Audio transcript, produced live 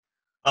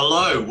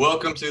Hello,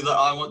 welcome to the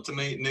I Want to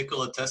Meet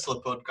Nikola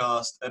Tesla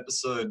podcast,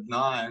 episode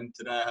 9.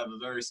 Today I have a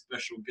very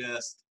special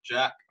guest,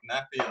 Jack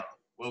Napier.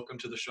 Welcome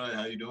to the show.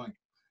 How are you doing?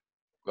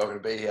 Welcome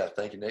to be here.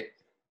 Thank you, Nick.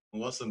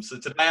 Awesome. So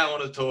today I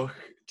want to talk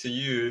to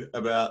you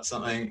about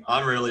something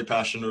I'm really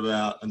passionate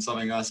about and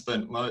something I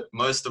spent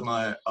most of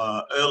my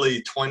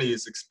early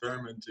 20s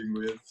experimenting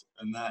with,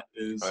 and that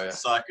is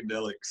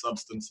psychedelic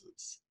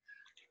substances.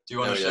 Do you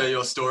want to share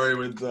your story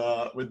with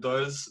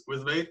those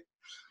with me?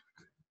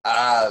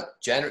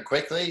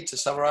 Quickly to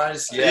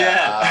summarize, Sure.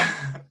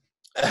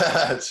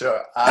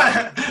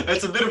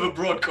 It's a bit of a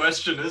broad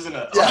question, isn't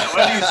it? Yeah. Like,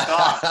 where do you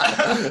start?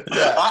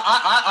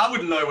 I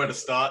wouldn't know where to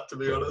start, to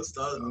be honest.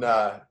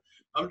 No.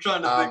 I'm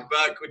trying to think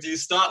back. Do you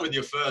start with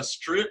your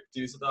first trip? Do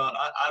you start?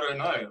 I don't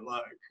know.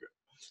 Like,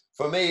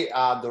 for me,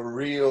 the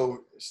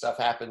real stuff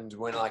happened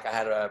when I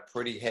had a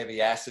pretty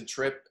heavy acid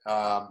trip,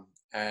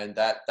 and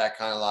that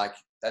kind of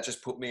that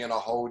just put me on a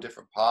whole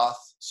different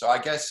path. So I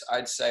guess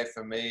I'd say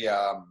for me,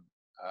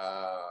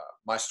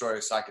 my story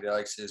with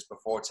psychedelics is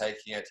before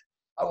taking it,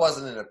 I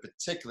wasn't in a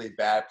particularly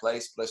bad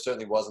place, but I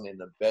certainly wasn't in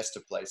the best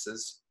of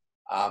places.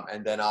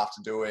 And then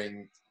after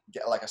I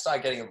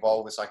started getting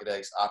involved with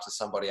psychedelics after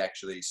somebody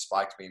actually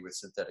spiked me with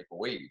synthetic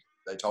weed.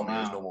 They told me it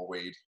was normal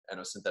weed and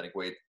it was synthetic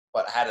weed,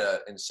 but I had an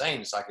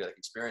insane psychedelic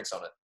experience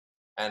on it.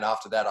 And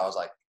after that, I was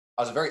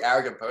a very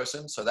arrogant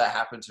person. So that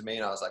happened to me.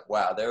 And I was like,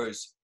 wow, there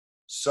is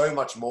so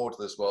much more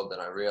to this world than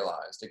I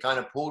realized. It kind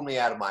of pulled me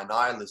out of my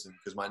nihilism,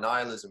 because my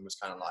nihilism was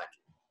kind of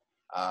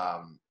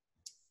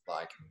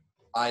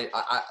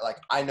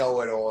I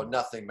know it all,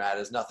 nothing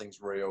matters, nothing's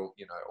real,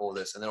 all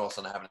this. And then all of a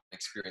sudden I have an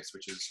experience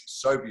which is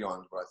so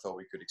beyond what I thought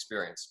we could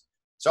experience.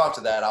 So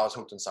after that, I was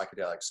hooked on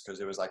psychedelics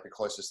because it was like the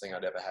closest thing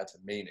I'd ever had to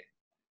meaning.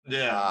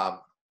 Yeah.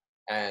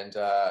 I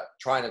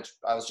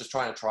was just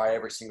trying to try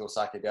every single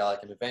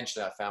psychedelic, and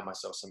eventually I found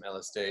myself some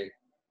LSD.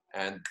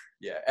 And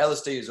yeah,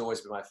 LSD has always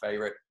been my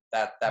favorite.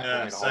 That put me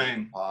in a whole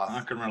different path.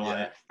 I can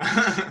relate.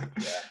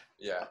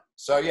 Yeah.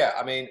 So yeah,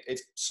 I mean,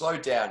 it's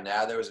slowed down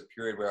now. There was a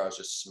period where I was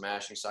just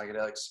smashing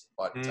psychedelics,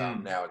 but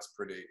now it's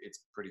pretty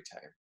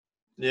tame.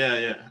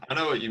 Yeah. I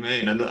know what you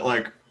mean. And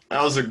that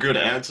was a good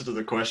answer to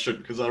the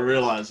question, because I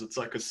realize it's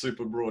like a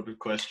super broad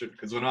question.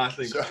 Because when I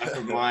think back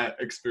of my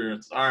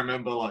experience, I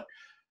remember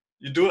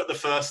you do it the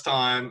first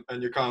time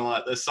and you're kind of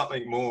like, there's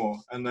something more.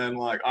 And then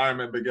I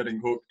remember getting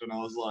hooked, and I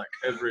was like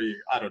there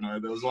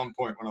was one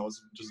point when I was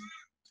just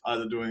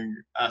either doing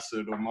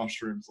acid or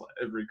mushrooms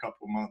every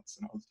couple of months,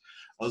 and I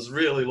was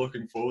really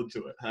looking forward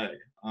to it. Hey,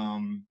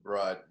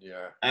 right,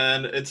 yeah.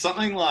 And it's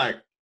something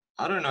I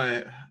don't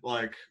know,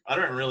 I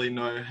don't really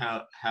know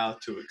how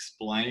to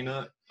explain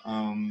it.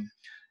 And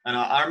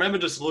I remember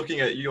just looking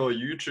at your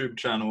YouTube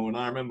channel, and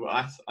I remember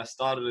I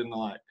started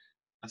I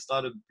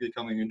started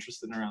becoming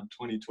interested in around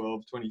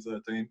 2012,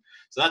 2013.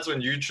 So that's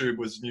when YouTube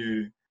was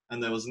new,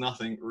 and there was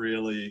nothing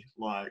really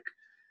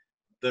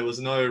there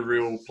was no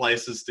real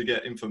places to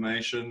get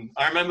information.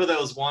 I remember there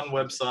was one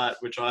website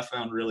which I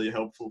found really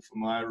helpful for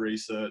my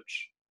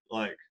research,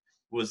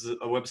 was a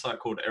website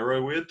called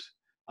Erowid.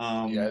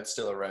 Yeah, it's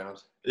still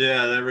around.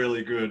 Yeah, they're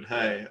really good.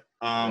 Hey.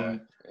 Yeah.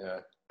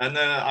 And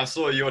then I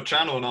saw your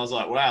channel, and I was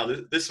like, wow,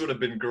 this would have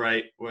been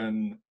great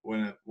when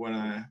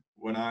I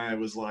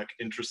was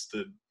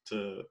interested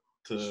to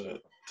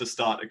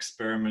start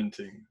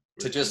experimenting.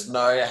 To just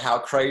know how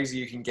crazy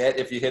you can get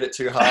if you hit it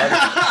too hard.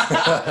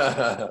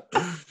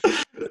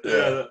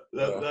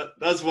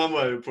 That's one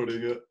way of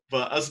putting it.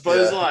 But I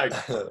suppose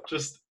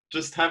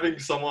just having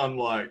someone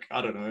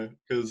I don't know,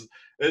 because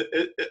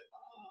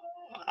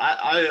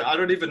I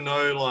don't even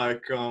know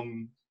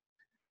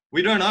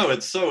we don't know,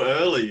 it's so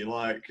early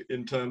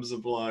in terms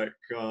of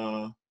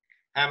how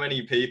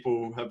many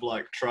people have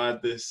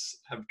tried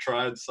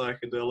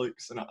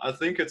psychedelics, and I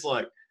think it's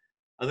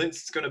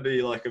going to be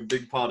a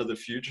big part of the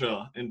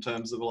future in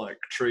terms of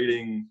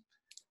treating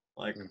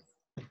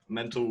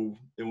mental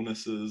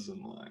illnesses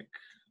and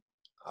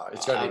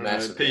it's going to be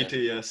massive.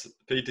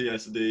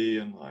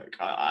 PTSD and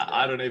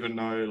I don't even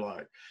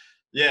know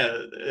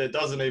it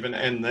doesn't even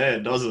end there,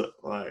 does it?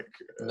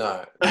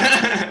 No.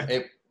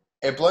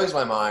 It blows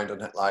my mind on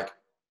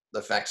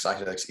the fact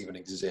psychedelics even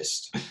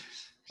exist.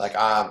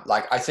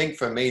 I think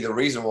for me, the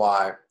reason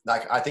why,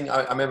 I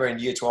remember in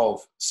year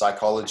 12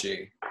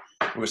 psychology,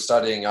 we were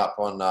studying up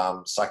on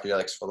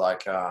psychedelics for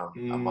a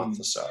month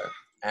or so.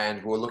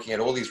 And we were looking at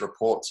all these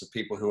reports of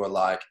people who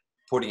are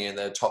putting in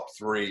their top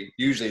 3,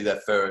 usually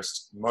their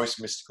first, most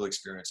mystical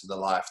experience of their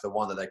life, the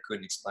one that they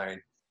couldn't explain,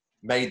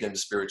 made them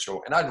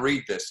spiritual. And I'd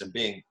read this, and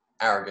being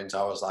arrogant,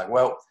 I was like,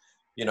 well,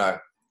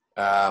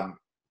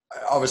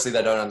 obviously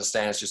they don't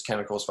understand. It's just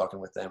chemicals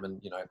fucking with them,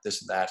 and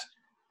this and that.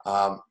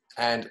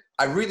 And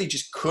I really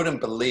just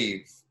couldn't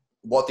believe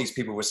what these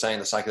people were saying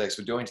the psychedelics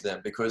were doing to them,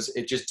 because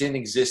it just didn't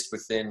exist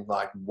within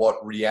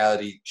what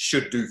reality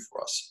should do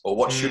for us, or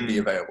what should be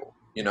available.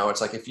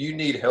 It's if you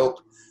need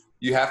help,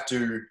 you have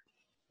to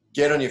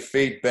get on your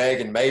feet,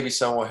 beg, and maybe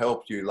someone will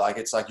help you. I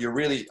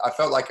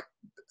felt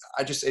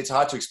it's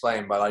hard to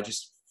explain, but I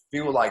just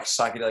feel like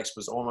psychedelics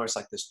was almost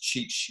like this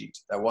cheat sheet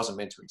that wasn't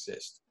meant to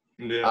exist.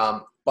 Yeah.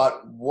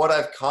 But what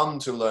I've come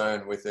to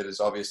learn with it is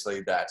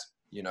obviously that,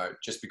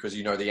 just because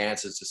you know the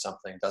answers to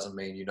something doesn't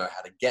mean you know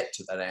how to get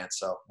to that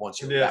answer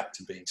once you're back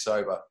to being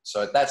sober.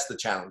 So that's the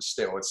challenge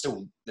still.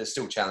 There's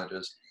still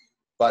challenges.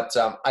 But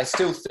I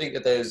still think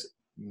that there's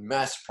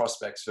mass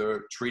prospects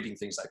for treating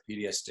things like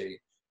PTSD,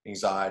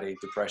 anxiety,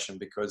 depression,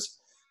 because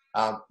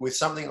with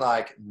something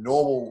like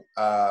normal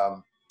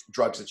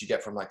drugs that you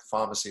get from like the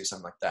pharmacy or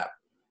something like that,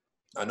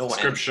 normal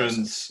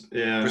Prescriptions,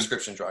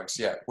 prescription drugs,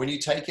 when you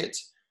take it,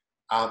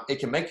 it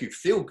can make you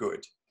feel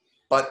good,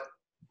 but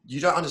you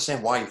don't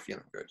understand why you're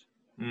feeling good.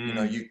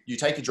 You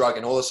take a drug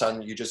and all of a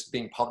sudden you're just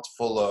being pumped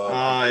full of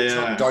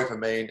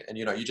dopamine, and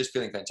you're just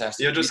feeling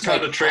fantastic. You're just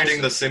kind of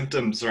treating the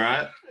symptoms,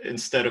 right?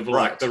 Instead of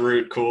like the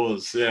root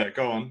cause. Yeah,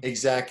 go on.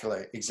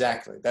 Exactly.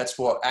 That's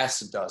what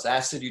acid does.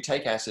 You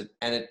take acid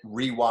and it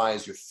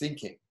rewires your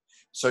thinking.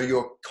 So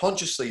you're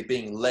consciously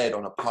being led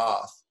on a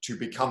path to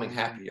becoming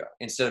happier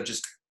instead of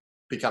just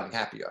becoming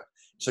happier.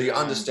 So you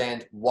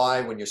understand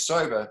why when you're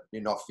sober,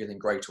 you're not feeling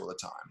great all the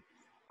time.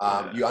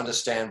 You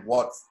understand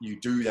what you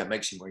do that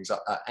makes you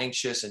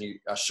anxious, and you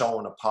are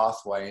shown a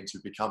pathway into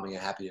becoming a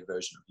happier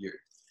version of you.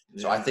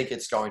 So I think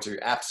it's going to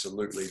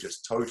absolutely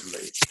just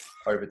totally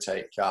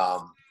overtake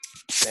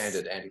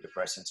standard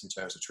antidepressants in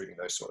terms of treating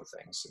those sort of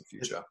things in the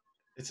future.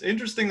 It's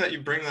interesting that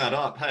you bring that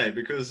up, hey,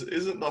 because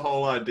isn't the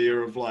whole idea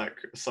of like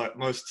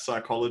most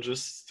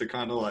psychologists to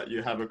kind of like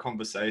you have a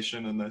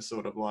conversation and they're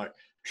sort of like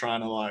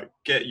trying to like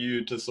get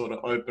you to sort of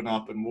open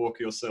up and walk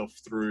yourself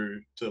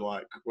through to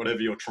like whatever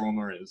your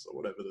trauma is or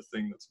whatever the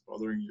thing that's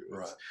bothering you is.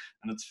 Right.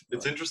 And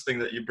it's interesting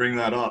that you bring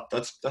that up.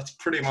 That's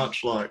pretty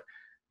much like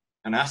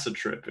an acid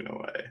trip in a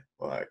way,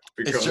 like,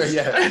 because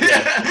in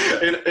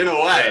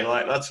a way,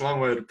 like that's one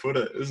way to put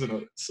it, isn't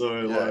it?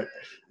 So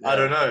I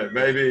don't know,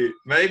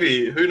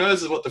 maybe who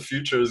knows what the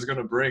future is going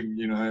to bring,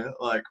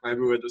 like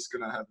maybe we're just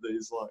going to have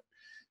these like,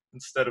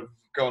 instead of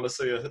going to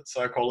see a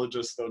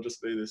psychologist, there'll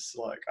just be this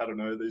like, I don't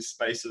know, these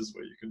spaces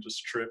where you can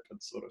just trip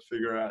and sort of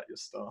figure out your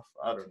stuff.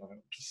 I don't know,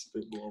 just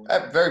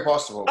spitballing. Very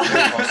possible.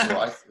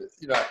 I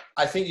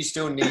think you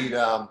still need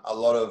a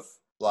lot of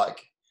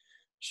like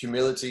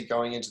humility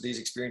going into these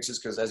experiences,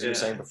 because as you were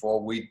saying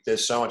before,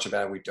 there's so much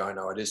about it we don't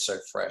know. It is so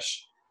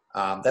fresh.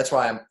 That's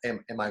why I'm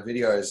in my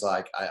videos,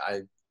 like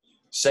I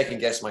second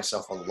guess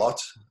myself a lot,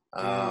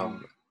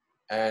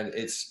 and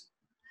it's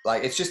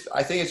like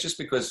I think it's just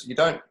because you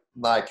don't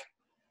like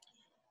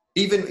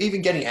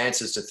even getting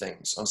answers to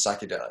things on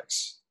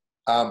psychedelics.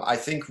 I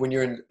think when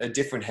you're in a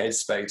different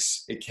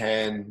headspace, it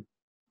can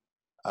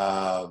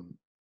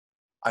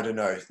I don't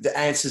know, the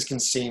answers can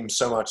seem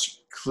so much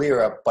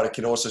clearer, but it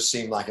can also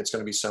seem like it's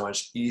going to be so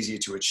much easier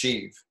to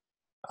achieve.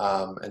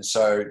 And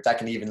so that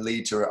can even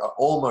lead to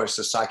almost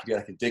a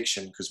psychedelic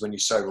addiction, because when you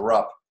sober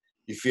up,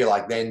 you feel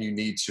like then you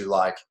need to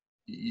like,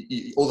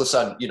 all of a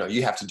sudden,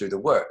 you have to do the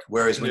work.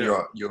 Whereas when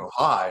you're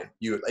high,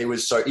 it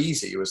was so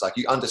easy. It was like,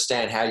 you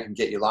understand how you can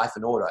get your life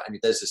in order, and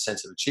there's this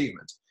sense of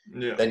achievement.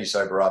 Then you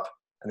sober up,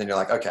 and then you're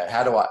like, okay,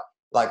 how do I,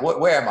 like,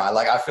 where am I?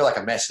 Like, I feel like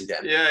a mess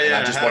again. And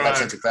I just want that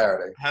sense of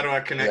clarity. How do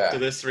I connect to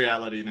this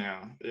reality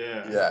now?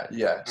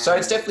 So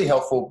it's definitely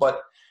helpful.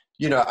 But,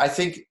 I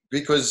think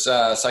because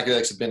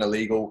psychedelics have been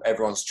illegal,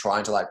 everyone's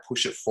trying to like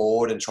push it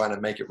forward and trying to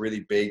make it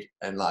really big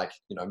and like,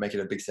 make it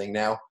a big thing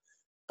now.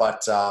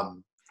 But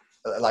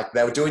like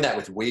they were doing that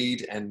with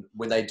weed, and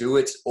when they do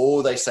it,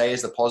 all they say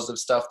is the positive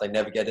stuff. They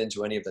never get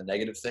into any of the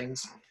negative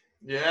things.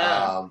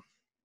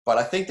 But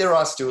I think there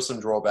are still some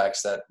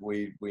drawbacks that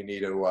we need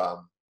to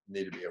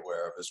be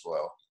aware of as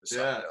well.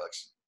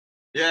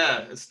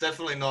 It's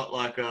definitely not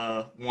like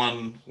a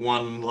one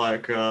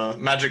like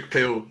magic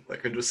pill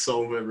that can just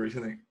solve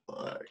everything.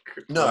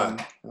 Like no,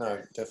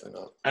 definitely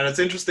not. And it's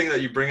interesting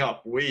that you bring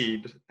up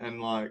weed, and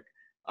like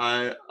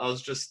I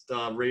was just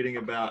reading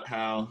about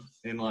how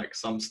in like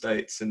some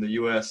states in the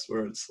US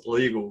where it's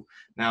legal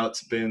now,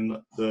 it's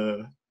been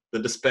the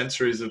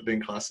dispensaries have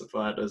been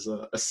classified as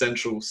an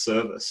essential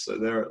service, so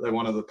they're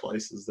one of the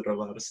places that are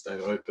allowed to stay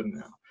open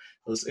now.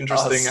 It was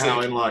interesting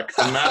how in like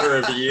a matter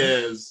of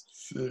years,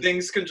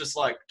 things can just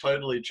like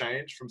totally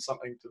change from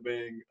something to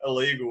being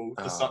illegal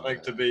to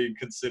something to being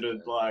considered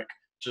like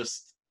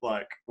just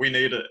like we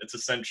need it. It's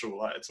essential.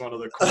 Like it's one of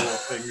the core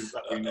things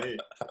that we need.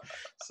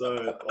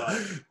 So like,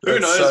 who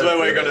knows where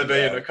we're going to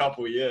be in a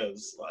couple of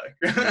years? Like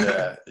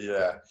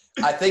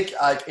I think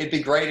like it'd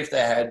be great if they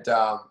had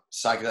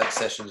psychedelic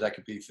sessions that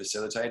could be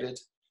facilitated.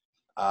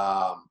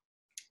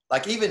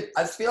 Like even,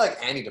 I feel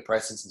like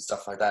antidepressants and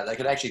stuff like that, they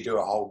could actually do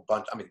a whole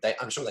bunch. I mean,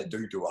 I'm sure they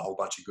do a whole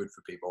bunch of good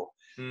for people,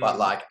 but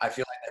like, I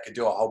feel like they could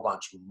do a whole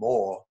bunch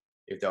more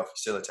if they were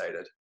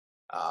facilitated,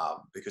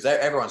 because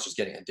everyone's just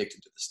getting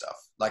addicted to the stuff.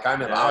 Like I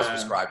remember I was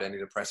prescribed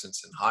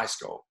antidepressants in high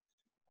school,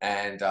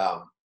 and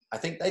I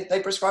think they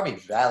prescribed me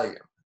Valium,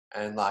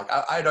 and like,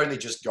 I'd only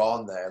just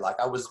gone there. Like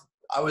I was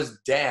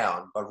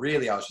down, but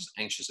really I was just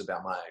anxious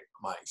about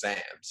my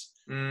exams.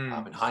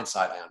 In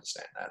hindsight, I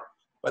understand that.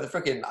 But the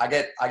freaking, I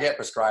get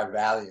prescribed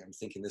Valium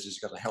thinking this is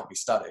going to help me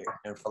study,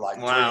 and for like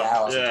 3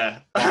 hours,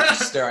 I'm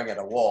just staring at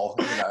a wall,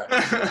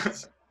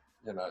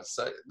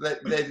 So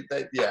they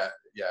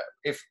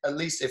if at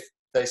least if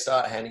they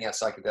start handing out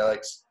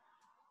psychedelics,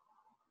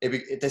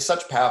 they're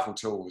such powerful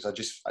tools. I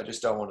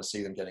just don't want to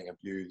see them getting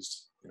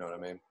abused. You know what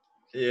I mean?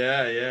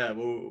 Yeah.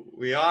 Well,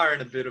 we are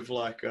in a bit of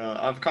like,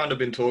 I've kind of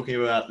been talking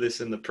about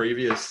this in the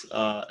previous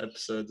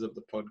episodes of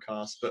the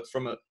podcast, but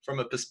from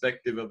a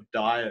perspective of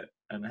diet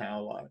and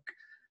how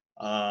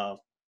like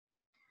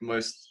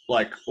most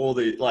like all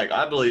the like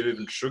I believe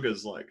even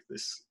sugar's like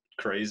this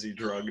crazy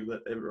drug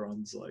that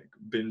everyone's like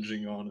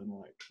binging on, and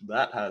like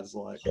that has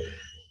like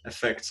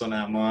effects on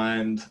our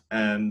mind.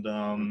 And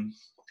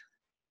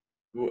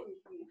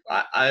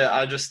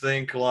I just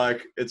think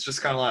like it's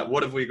just kind of like,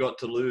 what have we got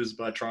to lose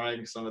by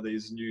trying some of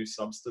these new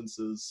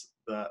substances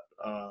that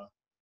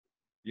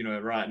you know,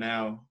 right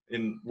now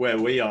in where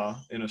we are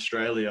in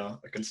Australia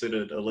are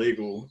considered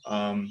illegal,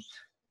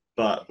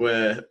 but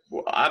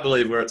I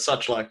believe we're at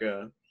such like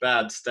a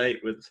bad state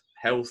with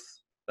health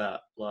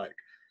that like,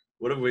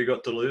 what have we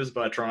got to lose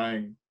by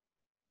trying,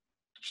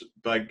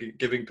 by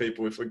giving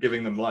people, if we're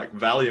giving them like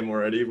Valium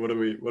already, what have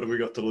we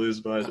got to lose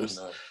by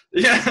just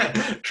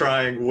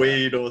trying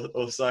weed or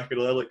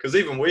psychedelic? Because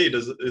even weed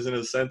is in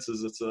a sense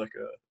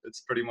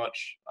it's pretty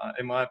much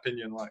in my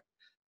opinion like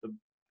the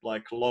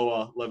like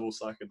lower level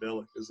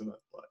psychedelic, isn't it?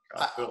 Like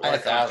I feel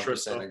like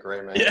 1,000%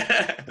 agree, man.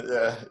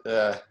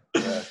 Yeah.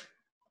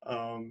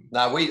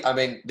 I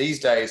mean, these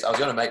days, I was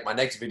going to make my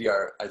next video,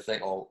 I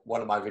think, or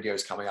one of my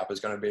videos coming up is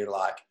going to be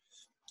like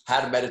how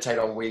to meditate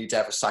on weed to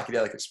have a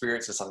psychedelic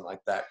experience or something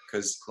like that.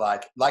 Because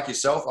like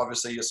yourself,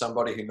 obviously you're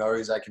somebody who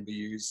knows that can be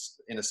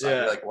used in a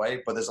psychedelic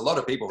way, but there's a lot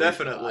of people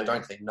definitely who I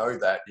don't think know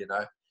that, you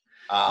know?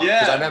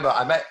 Because I remember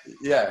I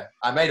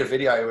made a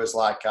video. It was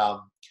like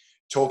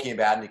talking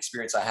about an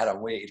experience I had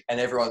on weed, and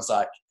everyone's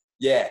like,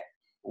 yeah,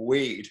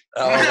 weed.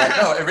 And I was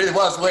like, no, it really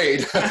was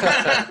weed.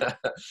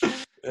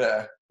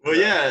 Yeah. Well,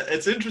 yeah,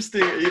 it's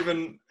interesting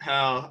even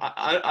how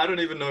I don't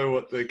even know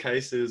what the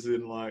case is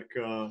in like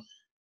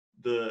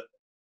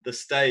the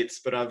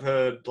States, but I've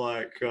heard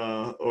like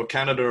or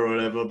Canada or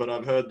whatever, but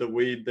I've heard the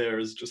weed there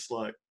is just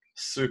like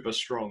super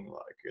strong.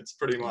 Like it's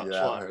pretty much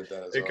like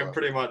it can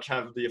pretty much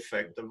have the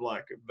effect of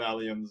like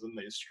Valiums and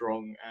these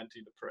strong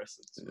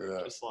antidepressants.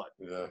 It just like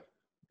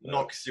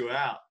knocks you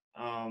out.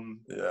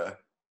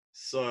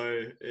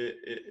 So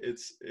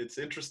it's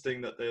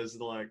interesting that there's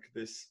like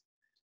this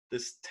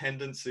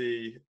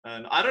tendency,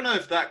 and I don't know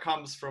if that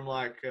comes from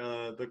like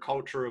the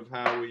culture of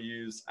how we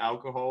use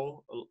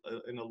alcohol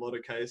in a lot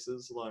of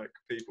cases. Like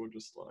people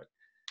just like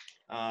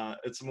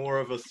it's more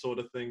of a sort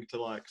of thing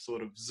to like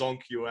sort of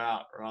zonk you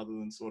out rather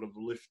than sort of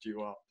lift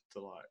you up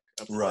to like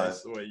a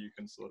place where you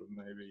can sort of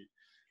maybe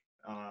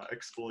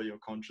explore your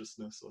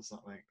consciousness or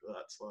something.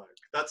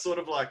 That's sort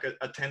of like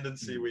a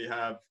tendency we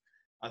have,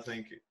 I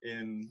think,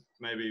 in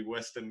maybe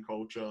Western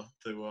culture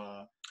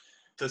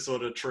to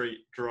sort of treat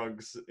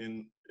drugs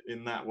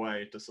in that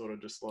way, to sort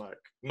of just like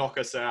knock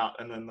us out,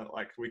 and then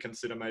like we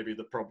consider maybe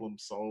the problem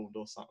solved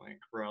or something,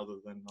 rather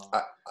than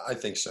I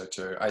think so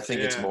too. I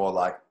think it's more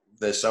like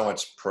there's so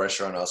much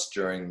pressure on us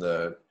during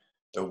the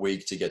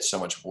week to get so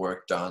much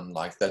work done.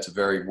 Like that's a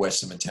very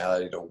Western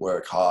mentality, to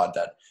work hard,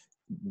 that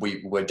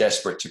we're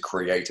desperate to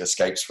create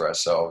escapes for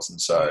ourselves, and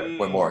so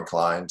we're more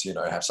inclined to, you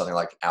know, have something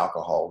like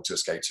alcohol to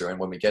escape to. And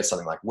when we get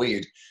something like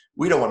weed,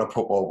 we don't want to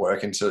put more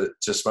work into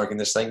smoking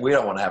this thing. We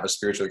don't want to have a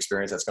spiritual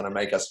experience that's going to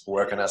make us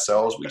work on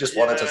ourselves. We just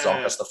want it to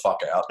zonk us the fuck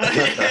out.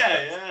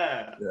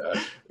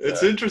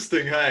 It's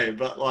interesting, hey,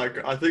 but like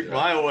I think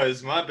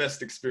my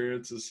best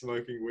experiences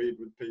smoking weed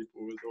with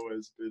people has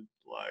always been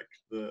like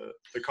the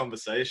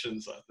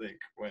conversations, I think,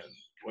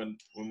 when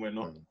we're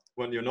not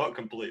when you're not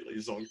completely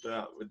zonked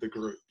out with the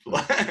group.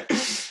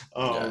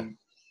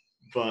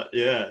 But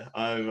yeah,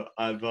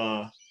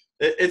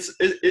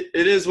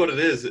 it is what it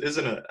is,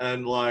 isn't it?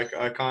 And like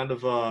I'm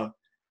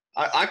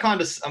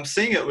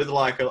seeing it with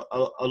like a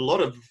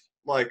lot of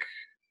like,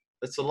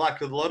 it's like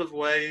a lot of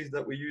ways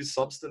that we use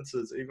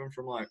substances, even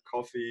from like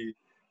coffee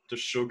to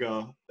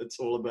sugar. It's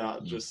all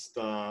about just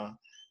that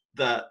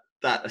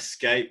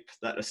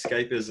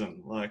escapism.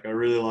 Like I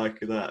really like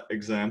that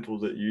example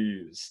that you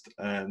used,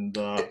 and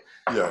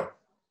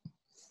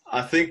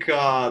I think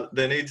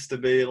there needs to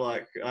be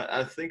like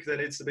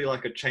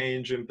a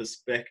change in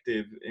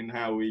perspective in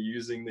how we're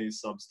using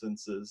these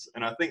substances,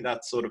 and I think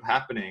that's sort of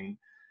happening,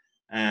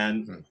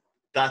 and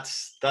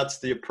that's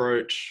the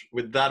approach.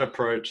 With that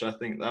approach, I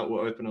think that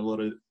will open a lot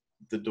of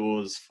the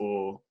doors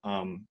for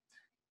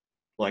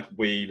like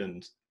weed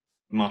and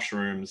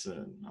mushrooms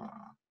and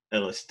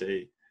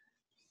LSD.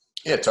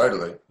 Yeah,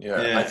 totally.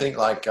 Yeah. I think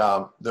like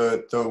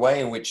the way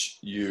in which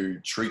you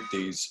treat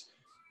these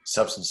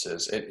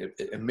substances,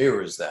 it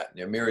mirrors that.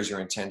 It mirrors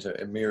your intent.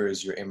 It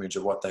mirrors your image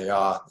of what they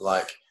are.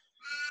 Like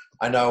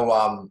I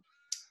know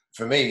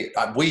for me,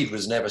 weed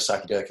was never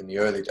psychedelic in the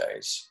early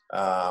days.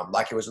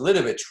 Like it was a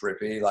little bit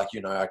trippy. Like,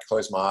 you know, I'd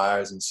close my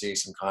eyes and see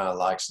some kind of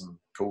like some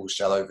cool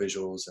shallow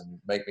visuals and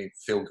make me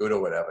feel good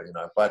or whatever, you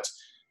know. But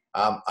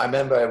I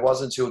remember it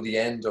wasn't until the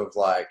end of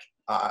like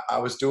I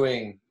was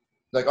doing.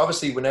 Like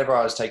obviously, whenever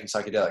I was taking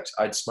psychedelics,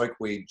 I'd smoke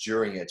weed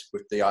during it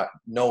with the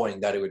knowing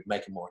that it would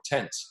make it more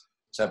intense.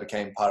 So it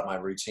became part of my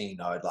routine.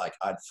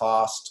 I'd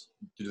fast,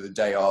 do the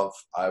day of.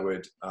 I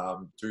would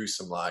do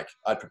some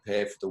I'd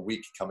prepare for the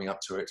week coming up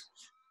to it.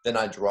 Then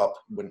I'd drop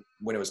when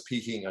it was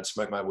peaking. I'd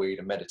smoke my weed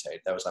and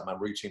meditate. That was like my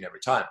routine every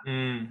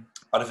time.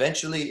 But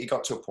eventually, it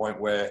got to a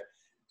point where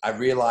I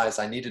realized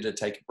I needed to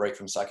take a break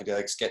from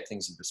psychedelics, get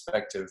things in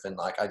perspective, and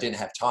I didn't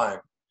have time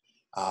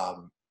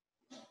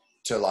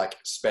to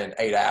spend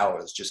 8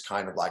 hours just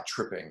kind of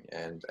tripping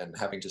and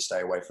having to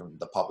stay away from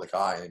the public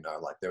eye.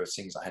 There were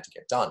things I had to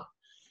get done.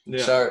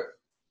 Yeah. So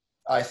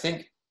I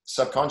think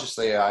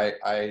subconsciously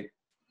I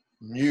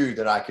knew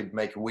that I could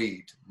make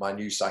weed my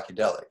new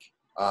psychedelic.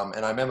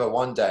 And I remember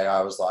one day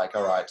I was like,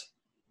 all right,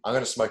 I'm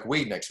going to smoke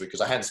weed next week,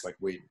 because I hadn't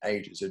smoked weed in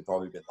ages. It'd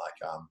probably been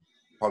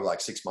probably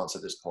 6 months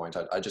at this point.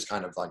 I just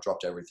kind of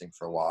dropped everything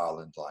for a while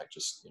and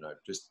just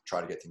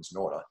try to get things in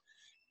order.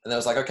 And then I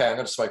was like, okay, I'm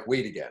going to smoke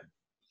weed again.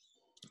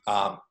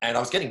 And I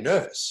was getting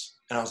nervous,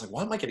 and I was like,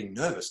 why am I getting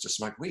nervous to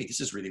smoke weed?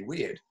 This is really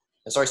weird.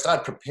 And so I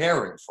started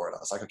preparing for it. I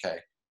was like, okay,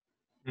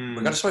 we're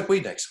going to smoke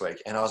weed next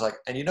week. And I was like,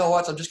 and you know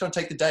what? I'm just going to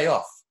take the day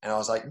off. And I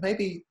was like,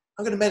 maybe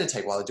I'm going to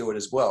meditate while I do it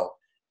as well.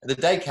 And the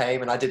day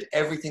came, and I did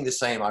everything the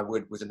same I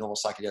would with a normal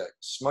psychedelic.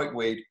 Smoked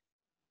weed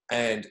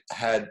and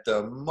had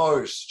the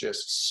most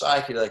just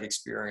psychedelic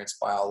experience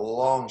by a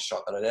long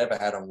shot that I'd ever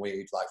had on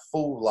weed.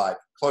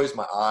 Closed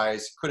my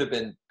eyes. Could have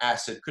been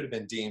acid, could have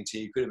been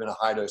DMT, could have been a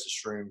high dose of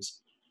shrooms.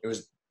 It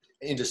was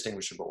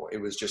indistinguishable. It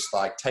was just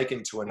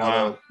taken to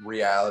another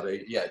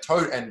reality. Yeah,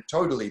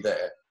 totally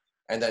there.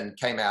 And then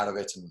came out of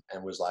it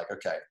and was like,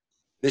 okay,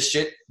 this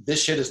shit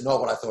is not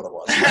what I thought it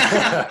was.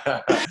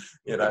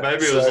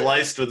 Maybe it was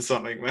laced with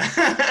something, man.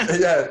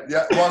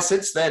 yeah. Well,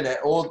 since then,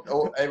 all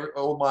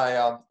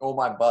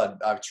my bud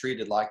I've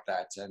treated like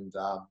that, and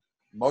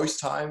most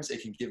times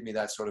it can give me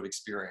that sort of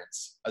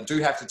experience. I do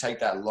have to take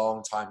that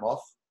long time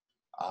off,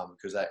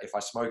 because if I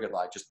smoke it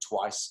just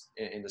twice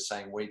in the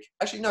same week.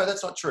 Actually, no,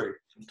 that's not true.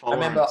 I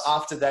remember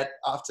after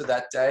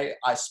that day,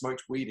 I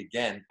smoked weed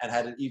again and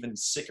had an even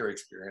sicker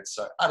experience.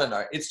 So I don't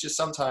know. It's just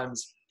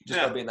sometimes you just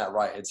gotta be in that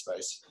right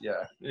headspace.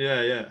 Yeah.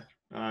 Yeah.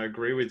 I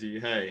agree with you.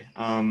 Hey.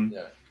 And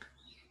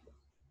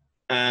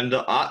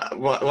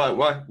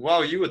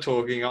while you were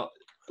talking,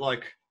 when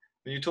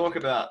you talk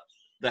about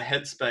the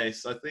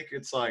headspace, I think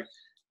it's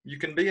you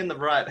can be in the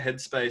right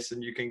headspace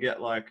and you can get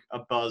a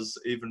buzz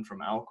even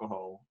from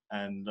alcohol,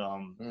 and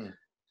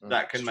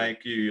that can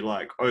make you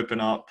open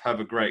up, have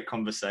a great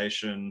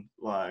conversation.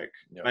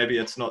 Maybe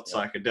it's not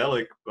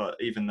psychedelic, but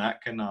even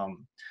that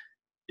can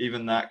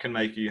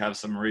make you have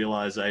some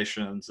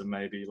realizations and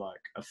maybe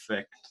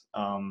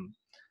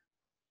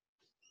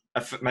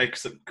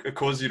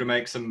cause you to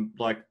make some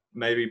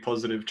maybe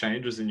positive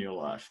changes in your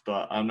life.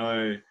 But I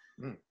know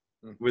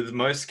with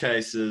most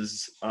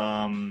cases,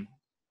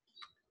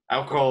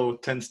 alcohol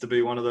tends to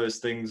be one of those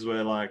things where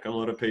a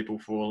lot of people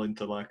fall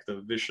into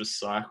the vicious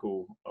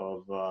cycle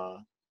of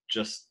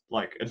just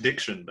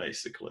addiction,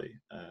 basically,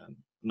 and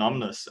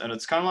numbness. And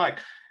it's kind of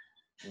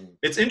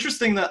it's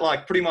interesting that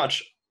pretty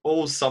much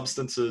all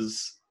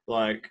substances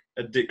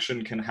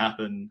addiction can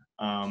happen,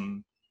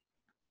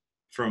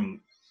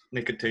 from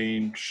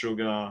nicotine,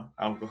 sugar,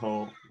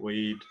 alcohol,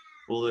 weed,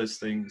 all those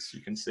things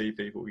you can see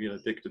people get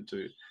addicted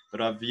to.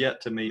 But I've yet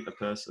to meet a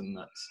person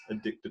that's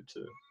addicted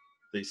to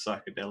these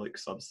psychedelic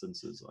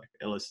substances like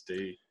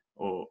LSD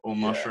or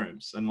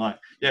mushrooms. And what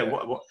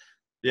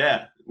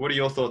are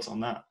your thoughts on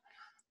that?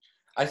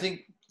 I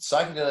think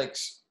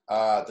psychedelics,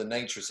 the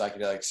nature of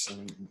psychedelics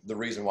and the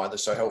reason why they're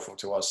so helpful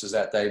to us is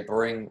that they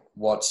bring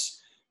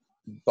what's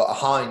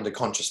behind the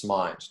conscious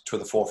mind to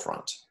the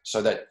forefront,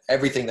 so that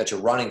everything that you're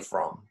running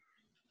from,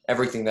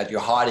 everything that you're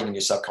hiding in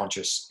your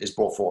subconscious is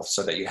brought forth,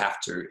 so that you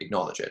have to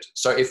acknowledge it.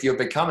 So if you're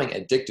becoming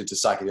addicted to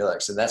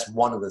psychedelics, then that's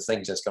one of the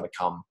things that's going to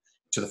come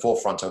to the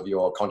forefront of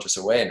your conscious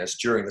awareness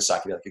during the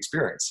psychedelic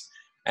experience.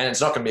 And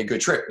it's not going to be a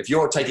good trip. If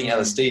you're taking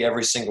LSD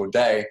every single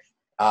day,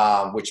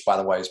 which by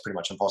the way is pretty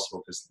much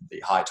impossible because the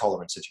high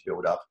tolerance that you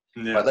build up.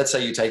 Yeah. But let's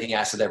say you're taking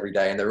acid every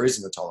day and there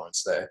isn't a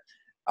tolerance there.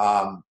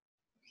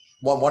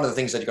 One of the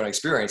things that you're going to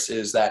experience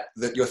is that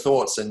your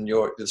thoughts and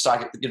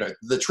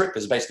the trip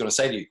is basically going to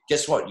say to you,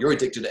 guess what? You're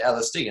addicted to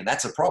LSD, and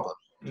that's a problem.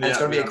 And it's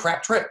going to be a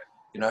crap trip.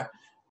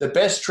 The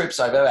best trips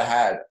I've ever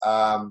had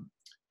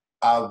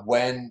are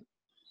when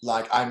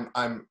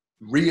I'm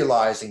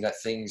realizing that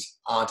things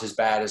aren't as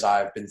bad as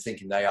I've been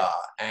thinking they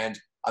are, and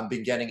I'm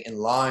been getting in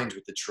line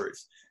with the truth.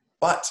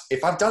 But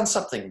if I've done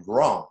something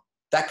wrong,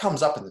 that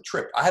comes up in the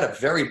trip. I had not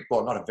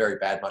a very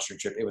bad mushroom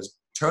trip. It was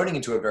turning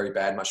into a very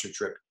bad mushroom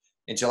trip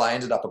until I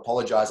ended up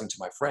apologizing to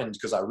my friend,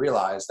 because I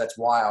realized that's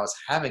why I was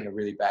having a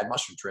really bad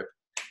mushroom trip.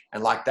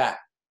 And like that,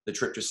 the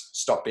trip just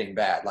stopped being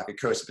bad. Like a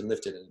curse had been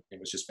lifted and it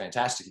was just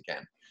fantastic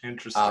again.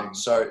 Interesting.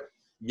 So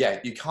yeah,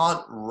 you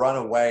can't run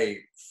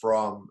away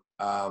from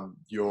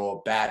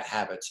your bad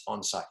habits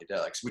on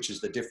psychedelics, which is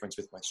the difference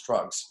with most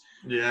drugs.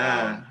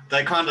 Yeah,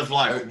 they kind of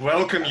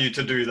welcome you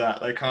to do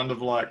that. They kind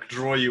of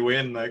draw you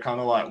in. They kind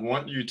of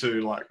want you to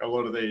a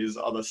lot of these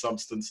other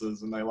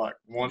substances, and they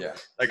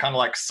they kind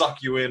of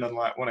suck you in and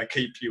want to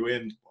keep you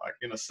in,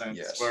 in a sense.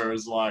 Yes.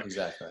 Whereas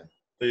exactly.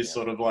 these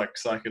sort of like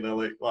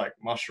psychedelic, like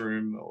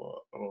mushroom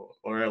or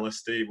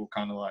LSD will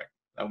kind of like,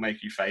 they'll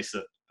make you face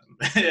it.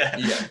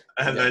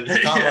 And then you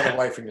can't run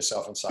away from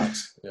yourself in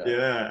science.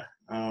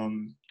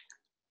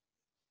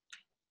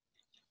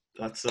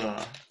 That's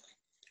a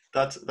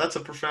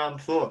profound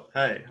thought.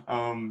 Hey,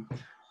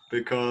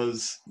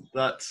 because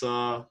that's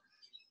like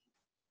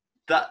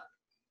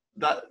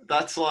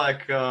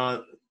the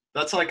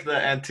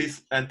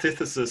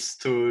antithesis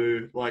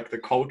to like the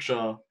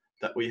culture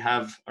that we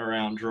have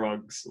around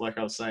drugs. Like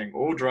I was saying,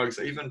 all drugs,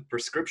 even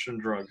prescription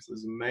drugs,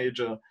 there's a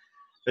major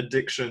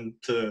addiction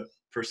to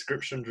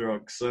prescription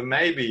drugs. So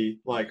maybe,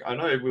 like, I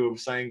know we were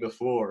saying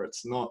before,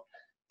 it's not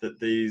that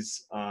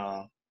these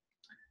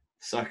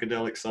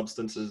psychedelic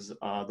substances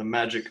are the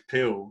magic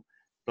pill,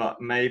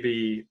 but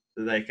maybe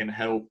they can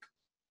help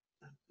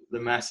the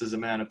masses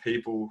amount of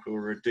people who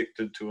are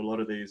addicted to a lot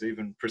of these,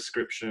 even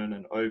prescription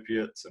and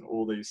opiates and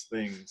all these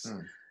things,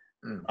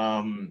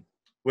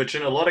 which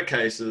in a lot of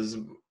cases,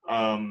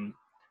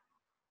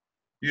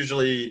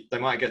 usually they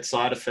might get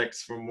side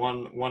effects from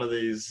one of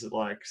these,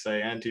 like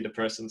say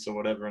antidepressants or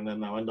whatever, and then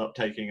they'll end up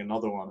taking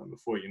another one, and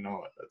before you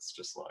know it, it's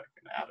just like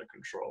an out of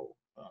control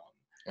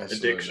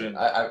addiction.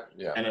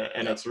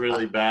 And it's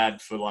really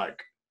bad for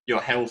like your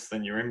health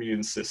and your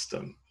immune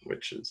system,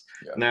 which is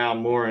now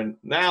more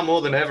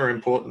than ever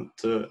important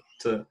to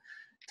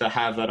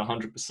have that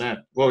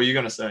 100%. What were you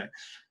gonna say?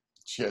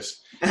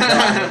 Yes. No,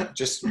 I mean,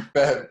 just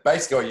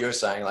basically what you're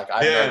saying. Like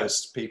I've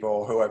noticed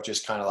people who have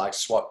just kind of like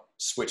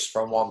switched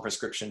from one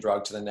prescription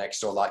drug to the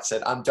next, or like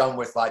said, I'm done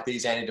with like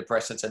these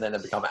antidepressants, and then they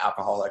become an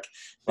alcoholic.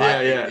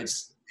 Like,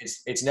 it's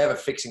never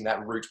fixing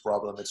that root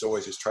problem. It's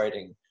always just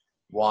trading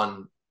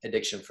one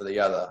addiction for the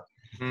other.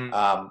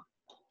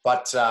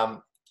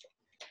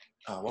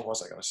 What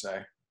was I going to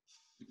say?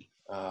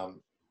 I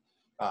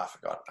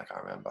forgot. I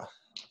can't remember.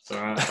 So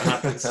it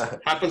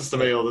happens to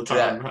me all the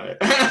time. Yeah,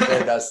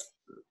 it does.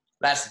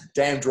 That's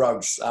damn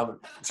drugs.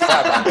 It's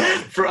quite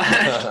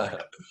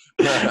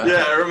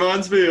yeah, it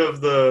reminds me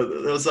of there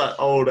was that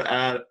old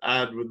ad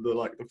with the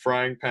like the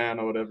frying pan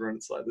or whatever, and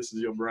it's like, this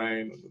is your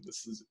brain, and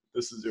this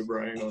is your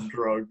brain on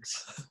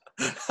drugs.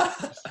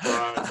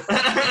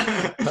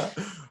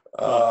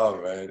 Oh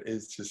man,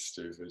 it's just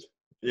stupid.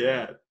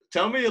 Yeah,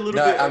 tell me a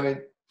little bit. I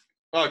mean,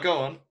 go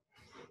on.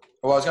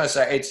 Well, I was going to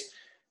say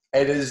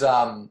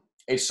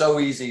it's so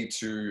easy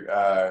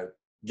to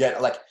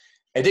get, like,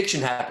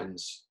 addiction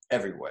happens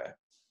everywhere.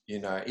 You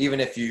know, even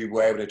if you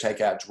were able to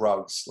take out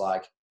drugs,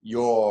 like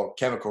your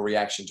chemical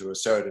reaction to a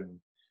certain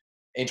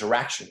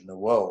interaction in the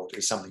world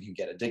is something you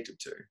get addicted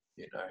to.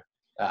 You know,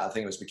 I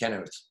think it was McKenna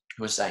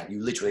who was saying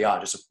you literally are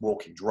just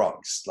walking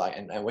drugs, like,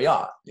 and we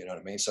are. You know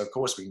what I mean? So of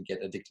course we can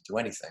get addicted to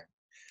anything.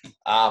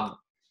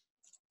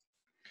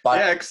 But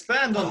yeah,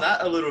 expand on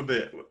that a little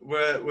bit.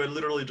 We're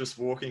literally just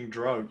walking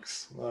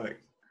drugs, like.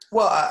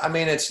 Well, I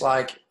mean, it's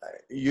like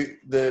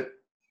the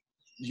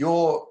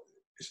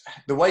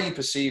way you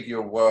perceive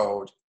your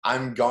world,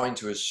 I'm going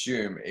to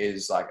assume,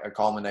 is like a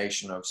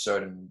culmination of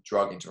certain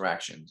drug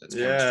interactions. It's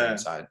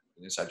chemistry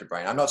inside your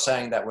brain. I'm not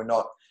saying that we're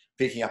not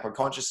picking up on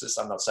consciousness.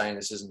 I'm not saying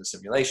this isn't a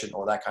simulation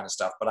or that kind of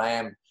stuff, but I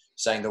am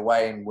saying the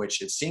way in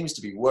which it seems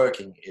to be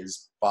working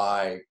is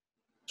by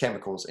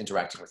chemicals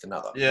interacting with one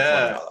another.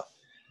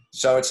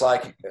 So it's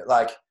like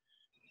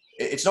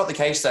it's not the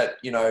case that,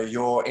 you know,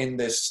 you're in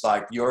this,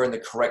 like, you're in the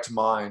correct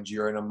mind,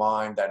 you're in a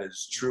mind that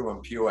is true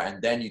and pure,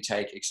 and then you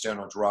take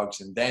external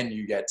drugs and then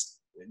you get,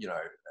 you know,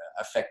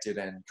 affected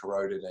and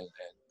corroded and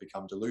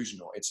become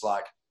delusional. It's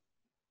like,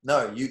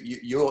 no,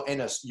 you're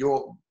in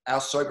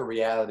our sober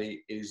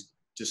reality is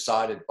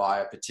decided by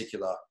a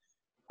particular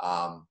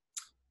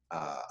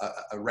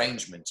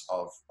arrangement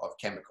of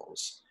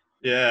chemicals.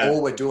 Yeah.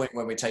 All we're doing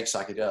when we take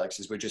psychedelics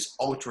is we're just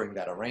altering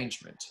that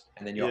arrangement,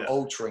 and then you're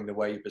altering the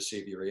way you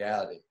perceive your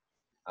reality.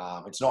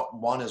 It's not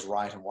one is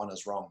right and one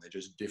is wrong. They're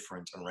just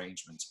different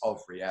arrangements of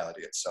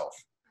reality itself.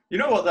 You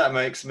know what that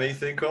makes me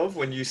think of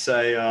when you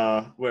say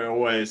we're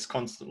always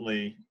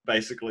constantly,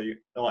 basically,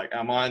 like,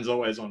 our mind's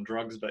always on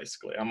drugs,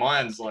 basically. Our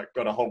mind's like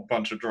got a whole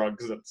bunch of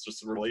drugs that's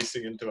just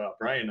releasing into our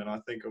brain. And I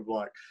think of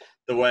like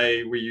the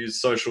way we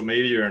use social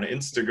media and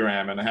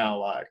Instagram, and how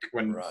like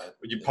when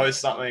you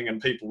post something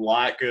and people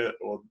like it,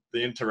 or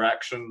the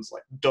interactions,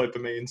 like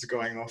dopamine's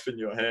going off in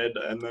your head,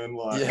 and then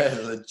like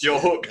you're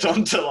hooked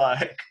onto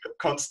like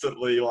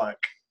constantly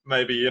like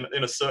maybe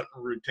in a certain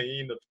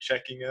routine of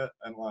checking it,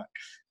 and like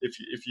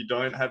if you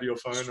don't have your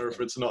phone, or if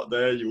it's not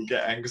there, you'll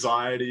get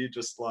anxiety,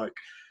 just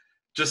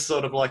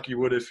sort of like you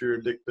would if you're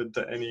addicted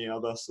to any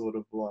other sort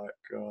of like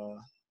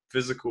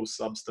physical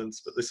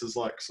substance. But this is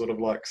like sort of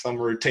like some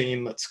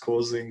routine that's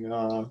causing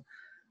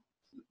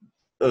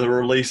the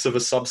release of a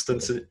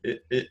substance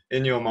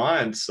in your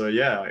mind. So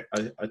yeah,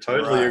 I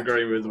totally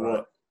agree with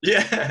what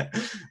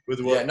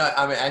no,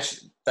 I mean,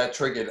 actually that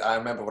triggered, I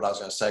remember what I was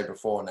going to say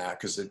before now,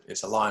 because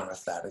it's aligned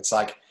with that. It's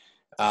like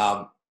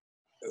I'm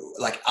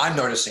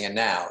noticing it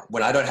now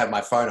when I don't have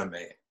my phone on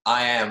me.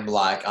 I'm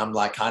like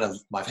kind of,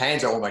 my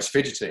hands are almost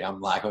fidgety. I'm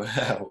like,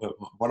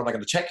 what am I going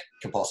to check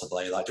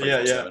compulsively, like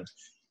 24/7?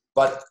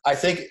 But I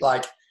think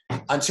like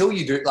until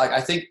you do, like,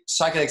 I think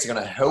psychedelics are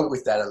going to help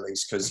with that at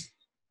least, because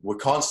we're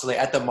constantly,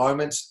 at the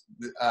moment,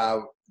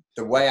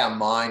 the way our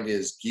mind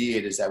is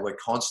geared is that we're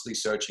constantly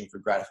searching for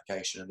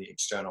gratification in the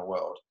external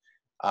world.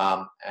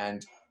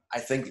 And I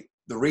think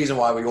the reason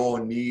why we all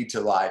need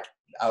to, like,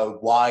 a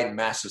wide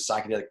mass of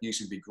psychedelic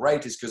use would be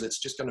great is because it's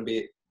just going to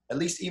be, at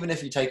least even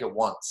if you take it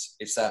once,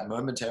 it's that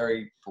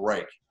momentary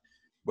break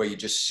where you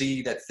just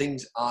see that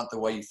things aren't the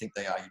way you think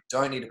they are. You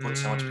don't need to put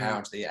so much power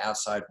into the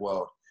outside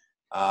world,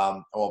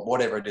 or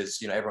whatever it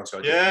is. You know, everyone's got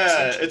a different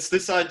message. It's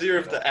this idea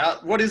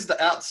of what is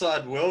the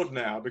outside world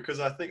now? Because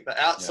I think the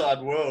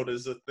outside world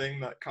is a thing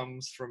that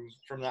comes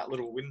from that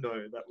little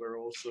window that we're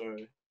also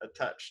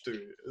attached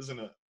to, isn't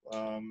it?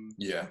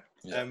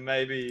 And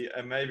maybe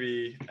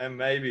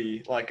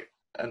like,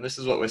 and this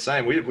is what we're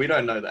saying, we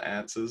don't know the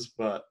answers,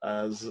 but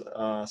as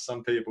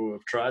some people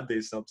have tried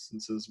these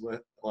substances,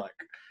 with, like,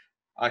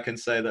 I can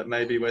say that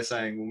maybe we're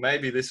saying, well,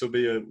 maybe this will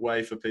be a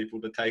way for people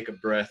to take a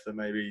breath and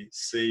maybe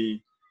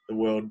see the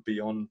world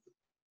beyond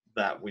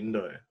that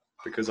window,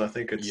 because I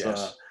think it's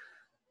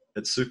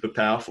super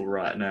powerful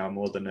right now,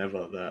 more than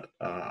ever,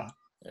 that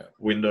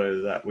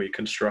window that we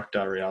construct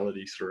our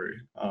reality through.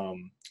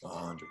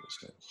 100%.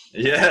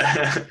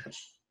 Yeah.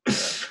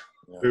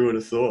 Who would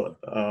have thought?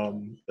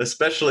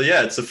 Especially,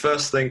 it's the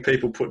first thing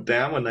people put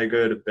down when they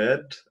go to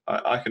bed.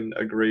 I can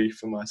agree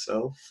for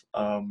myself.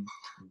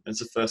 It's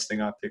the first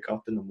thing I pick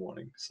up in the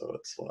morning. So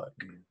it's like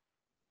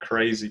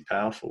crazy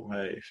powerful,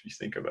 hey, if you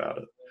think about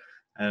it.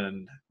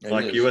 And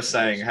like you were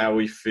saying, how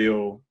we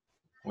feel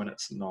when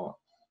it's not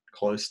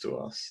close to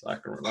us. I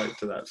can relate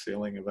to that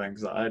feeling of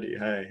anxiety,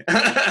 hey.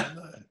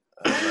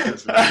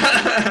 That's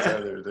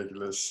totally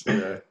ridiculous.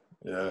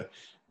 Yeah.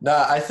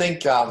 No, I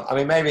think, I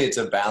mean, maybe it's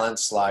a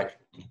balance, like,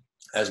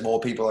 as more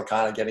people are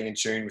kind of getting in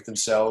tune with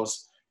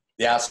themselves,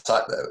 the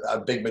outside, a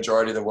big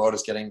majority of the world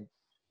is getting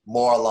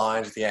more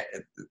aligned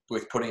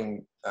with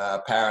putting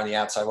power in the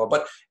outside world.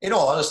 But in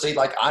all honesty,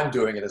 like, I'm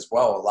doing it as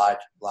well.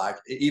 Like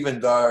even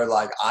though,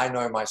 like, I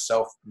know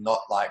myself, not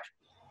like,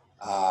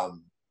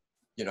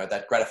 you know,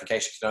 that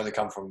gratification can only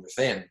come from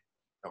within.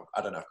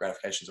 I don't know if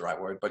gratification is the right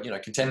word, but, you know,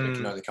 contentment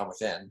can only come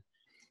within.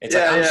 It's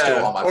like I'm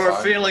still on my phone. Or a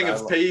feeling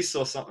of peace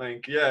or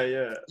something.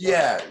 Yeah.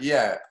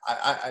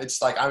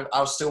 It's like I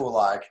was still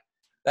like,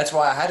 that's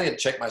why I had to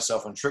check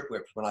myself on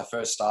TripWhip when I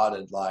first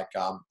started. Like,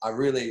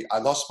 I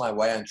lost my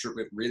way on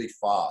TripWhip really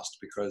fast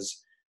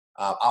because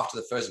after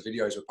the first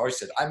videos were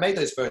posted, I made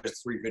those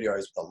first 3 videos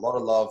with a lot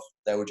of love.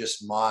 They were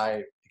just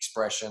my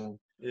expression.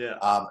 Yeah.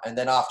 And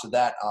then after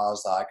that, I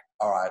was like,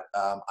 all right,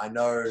 I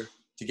know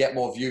to get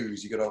more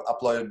views, you got to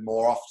upload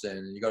more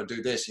often. You got to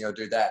do this, you got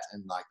to do that.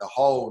 And like the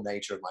whole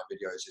nature of my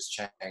videos has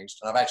changed.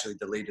 And I've actually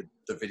deleted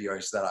the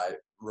videos that I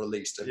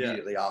released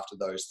immediately after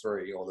those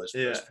 3 or those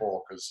first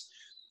 4, because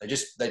they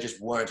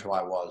just weren't who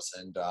I was.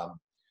 And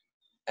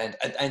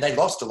they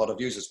lost a lot of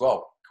views as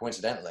well,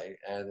 coincidentally.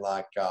 And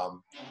like,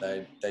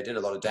 they did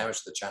a lot of damage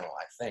to the channel,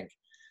 I think.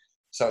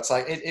 So it's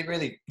like, it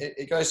really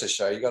goes to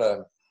show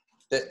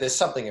there's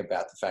something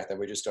about the fact that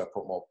we just got to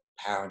put more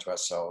power into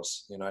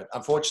ourselves. You know,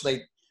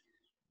 unfortunately,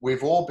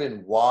 we've all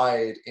been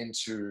wired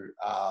into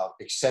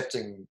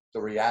accepting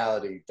the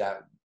reality that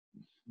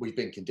we've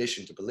been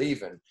conditioned to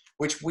believe in,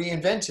 which we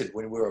invented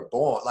when we were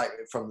born, like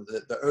from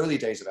the early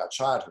days of our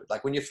childhood.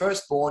 Like when you're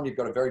first born, you've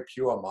got a very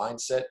pure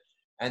mindset,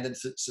 and then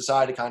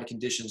society kind of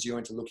conditions you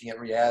into looking at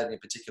reality in a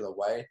particular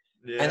way.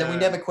 Yeah. And then we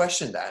never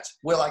question that.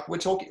 We're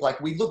talking, like,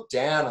 we look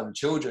down on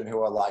children who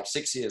are like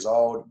 6 years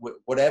old,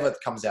 whatever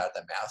comes out of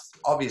their mouth.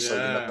 Obviously,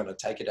 you're not going to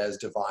take it as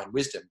divine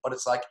wisdom, but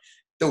it's like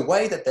the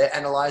way that they're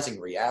analyzing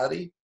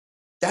reality,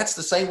 that's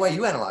the same way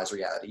you analyze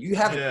reality. You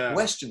haven't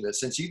questioned it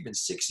since you've been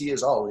 6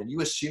 years old, and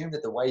you assume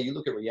that the way you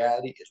look at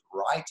reality is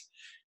right.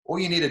 All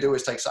you need to do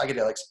is take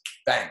psychedelics,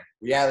 bang,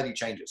 reality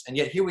changes. And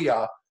yet here we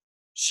are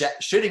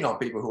shitting on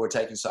people who are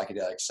taking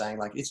psychedelics, saying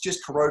like, it's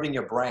just corroding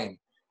your brain.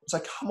 It's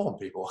like, come on,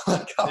 people.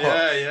 Come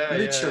on.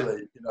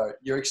 Literally, you know,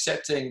 you're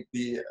accepting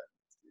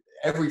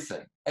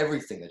everything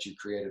that you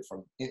created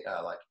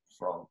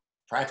from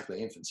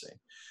practically infancy.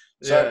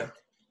 So,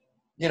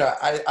 you know,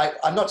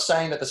 I'm not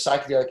saying that the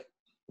psychedelic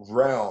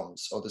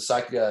realms or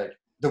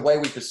the way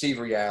we perceive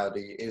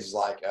reality is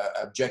like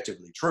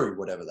objectively true,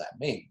 whatever that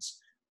means.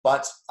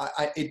 But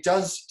it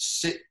does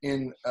sit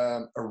in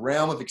a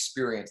realm of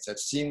experience that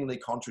seemingly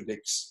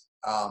contradicts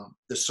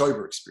the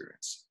sober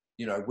experience.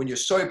 You know, when you're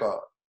sober,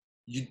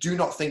 you do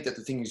not think that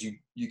the things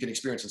you can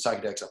experience in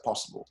psychedelics are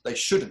possible. They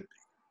shouldn't be.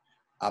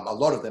 A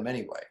lot of them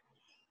anyway.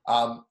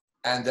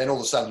 And then all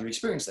of a sudden you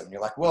experience them and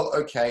you're like, well,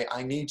 okay,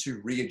 I need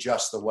to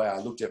readjust the way I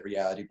looked at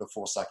reality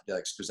before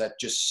psychedelics, because that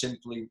just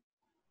simply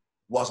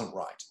wasn't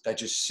right. That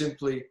just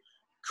simply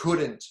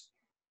couldn't,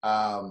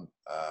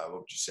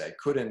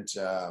 couldn't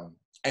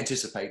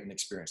anticipate an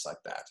experience like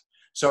that.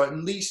 So at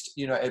least,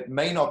 you know, it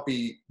may not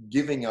be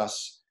giving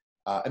us,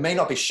 it may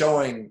not be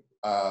showing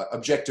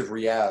objective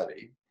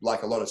reality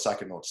like a lot of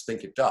psychonauts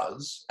think it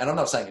does. And I'm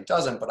not saying it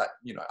doesn't, but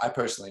I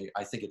personally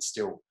think it's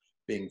still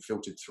being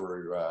filtered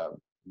through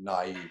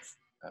naive,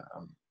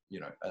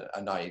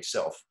 a naive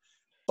self.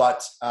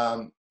 But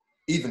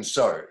even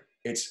so,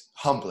 it's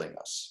humbling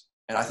us.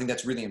 And I think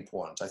that's really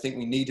important. I think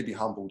we need to be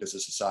humbled as a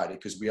society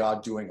because we are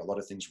doing a lot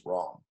of things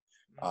wrong.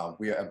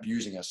 We are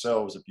abusing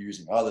ourselves,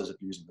 abusing others,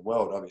 abusing the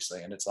world,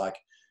 obviously. And it's like,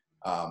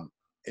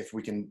 if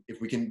we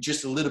can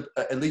just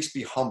at least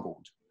be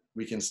humbled,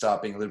 we can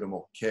start being a little bit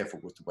more careful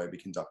with the way we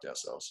conduct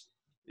ourselves.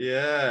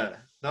 Yeah,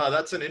 no,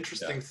 that's an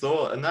interesting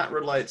thought. And that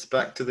relates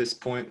back to this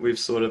point we've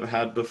sort of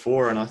had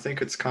before. And I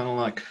think it's kind of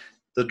like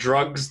the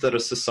drugs that a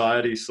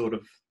society sort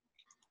of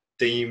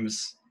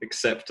deems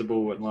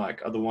acceptable and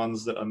like are the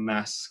ones that are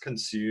mass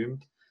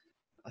consumed.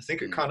 I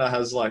think it kind of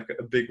has like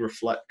a big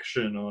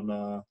reflection on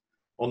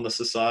the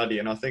society,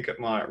 and I think it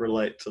might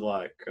relate to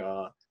like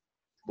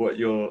what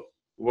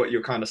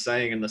you're kind of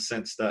saying in the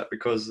sense that,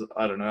 because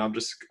I don't know, I'm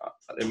just,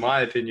 in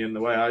my opinion,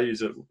 the way I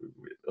use it,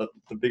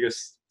 the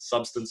biggest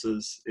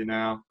substances in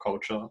our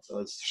culture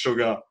is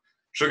sugar.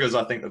 Sugar's,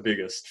 I think, the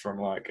biggest, from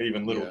like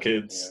even little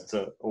kids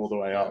to all the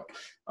way up.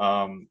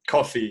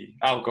 Coffee,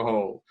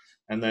 alcohol,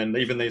 and then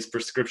even these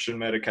prescription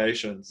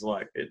medications.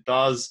 Like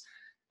there's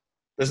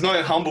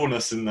no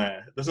humbleness in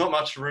there. There's not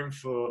much room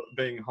for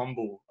being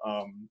humble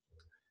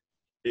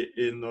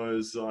in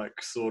those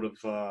like sort of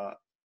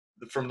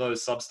from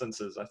those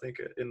substances. I think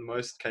in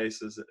most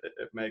cases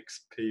it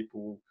makes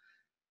people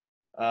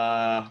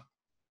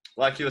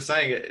like you were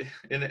saying,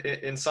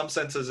 in some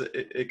senses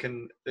it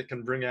can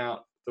bring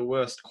out the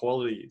worst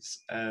qualities,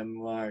 and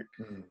like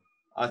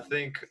I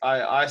think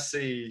I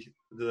see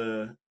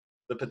the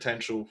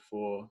potential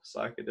for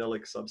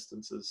psychedelic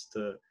substances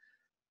to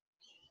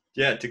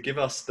give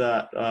us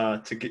that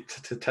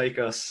to take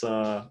us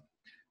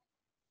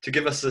to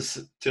give us this,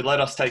 to let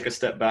us take a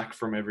step back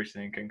from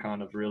everything and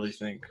kind of really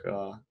think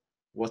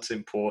what's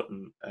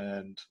important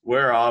and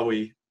where are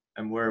we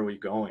and where are we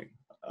going.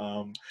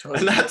 And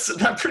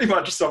that pretty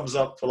much sums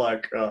up for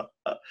like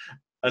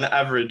an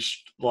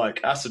average like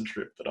acid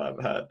trip that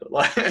I've had.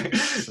 Like,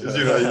 'cause,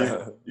 you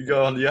know, you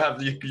go on,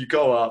 you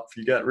go up,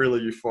 you get really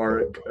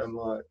euphoric,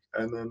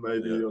 and then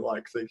maybe you're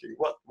like thinking,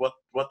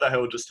 what the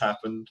hell just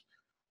happened?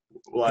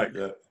 Like,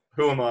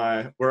 who am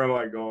I? Where am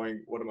I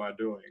going? What am I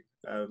doing?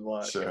 And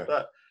like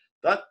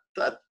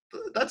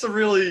that's a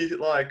really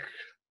like,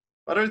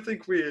 I don't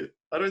think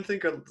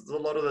a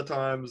lot of the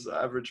times the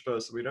average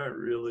person, we don't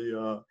really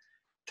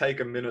take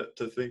a minute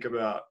to think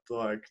about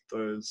like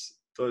those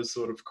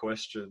sort of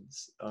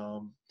questions.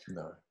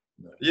 No.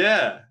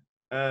 Yeah,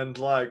 and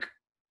like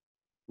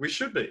we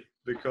should be,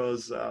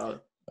 because I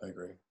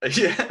agree.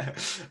 Yeah,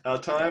 our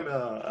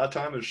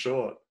time is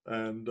short,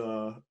 and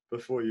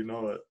before you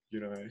know it, you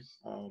know,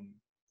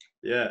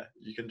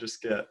 you can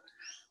just get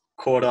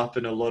caught up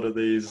in a lot of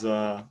these.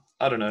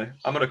 I don't know.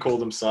 I'm gonna call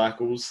them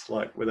cycles,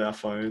 like with our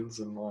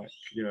phones, and like,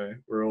 you know,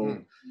 we're all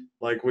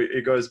like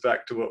it goes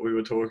back to what we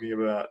were talking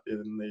about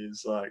in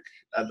these like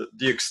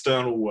the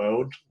external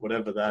world,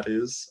 whatever that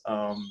is.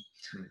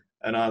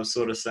 And I was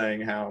sort of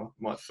saying how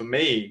for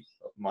me,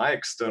 my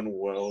external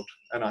world,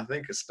 and I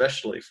think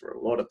especially for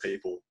a lot of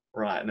people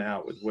right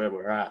now with where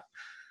we're at,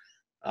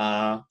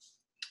 our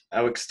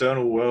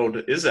external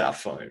world is our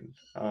phone,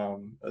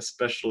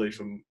 especially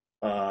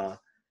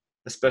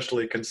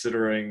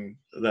considering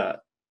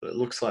that it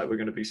looks like we're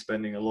going to be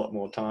spending a lot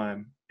more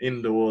time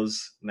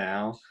indoors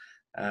now,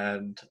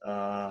 and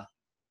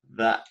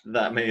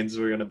that means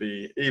we're going to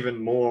be even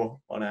more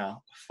on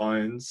our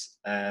phones,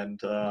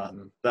 and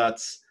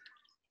that's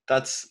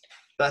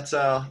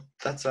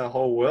our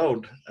whole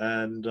world.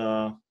 And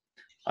I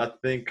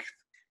think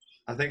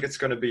it's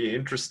going to be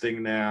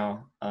interesting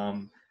now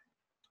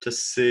to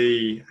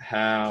see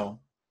how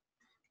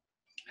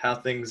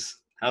things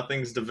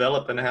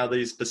develop, and how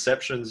these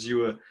perceptions you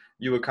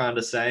were kind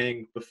of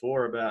saying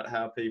before about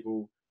how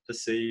people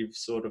perceive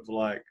sort of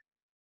like,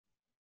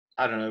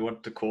 I don't know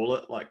what to call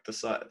it, like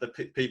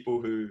the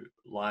people who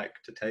like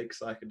to take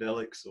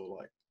psychedelics, or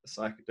like the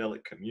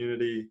psychedelic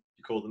community.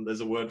 You call them,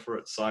 there's a word for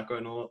it,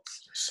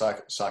 psychonauts.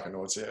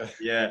 Psychonauts,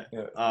 yeah.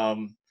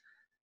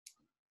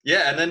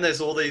 And then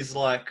there's all these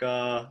like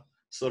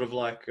sort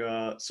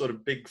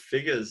of big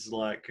figures,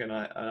 like, and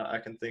I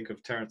can think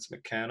of Terence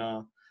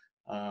McKenna.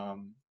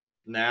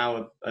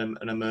 Now an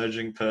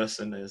emerging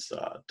person is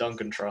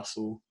Duncan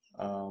Trussell.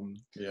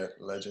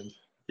 Legend.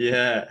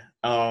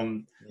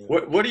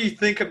 What do you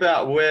think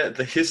about where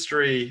the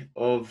history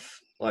of,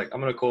 like,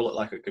 I'm going to call it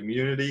like a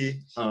community,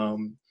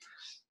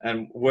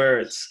 and where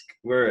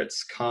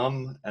it's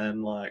come,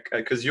 and like,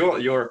 because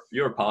you're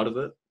a part of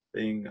it,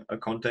 being a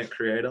content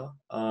creator,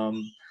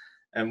 and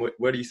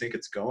where do you think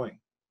it's going?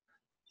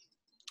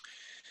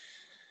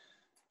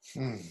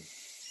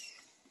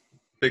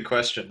 Big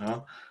question,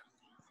 huh?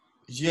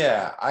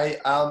 Yeah,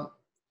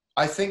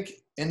 I think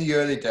in the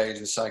early days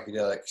of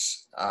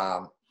psychedelics,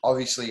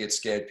 obviously it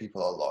scared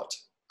people a lot,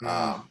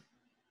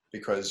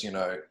 because, you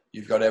know,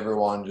 you've got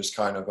everyone just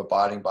kind of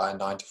abiding by a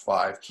 9 to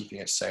 5, keeping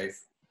it safe,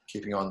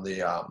 keeping on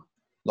the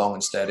long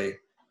and steady,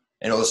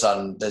 and all of a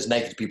sudden there's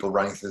naked people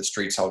running through the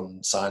streets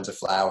holding signs of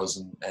flowers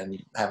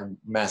and having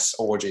mass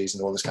orgies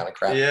and all this kind of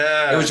crap.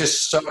 Yeah, it was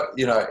just so,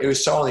 you know, it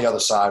was so on the other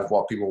side of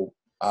what people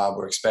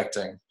were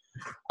expecting.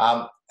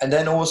 And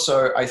then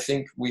also, I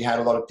think we had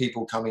a lot of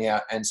people coming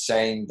out and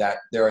saying that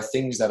there are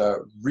things that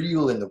are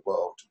real in the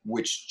world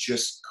which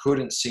just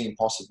couldn't seem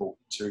possible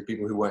to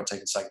people who weren't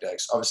taking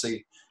psychedelics.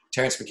 Obviously,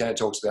 Terence McKenna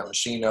talks about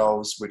machine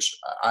elves, which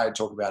I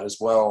talk about as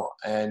well.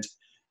 And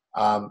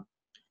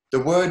the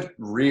word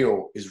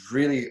real is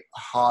really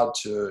hard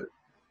to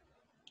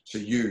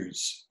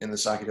use in the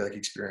psychedelic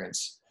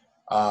experience,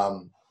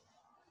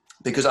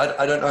 because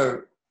I don't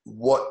know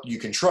what you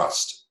can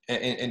trust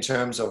in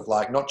terms of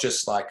like, not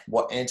just like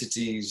what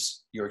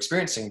entities you're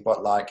experiencing,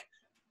 but like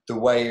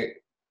the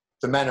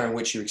manner in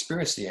which you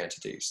experience the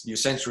entities, your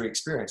sensory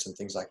experience and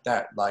things like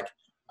that. Like,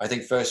 I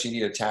think first you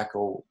need to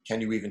tackle, can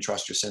you even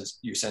trust your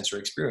sensory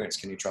experience?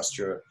 Can you trust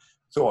your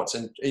thoughts?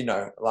 And, you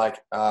know, like,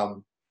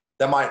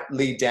 that might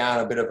lead down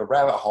a bit of a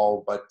rabbit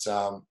hole, but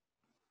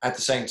at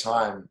the same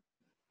time,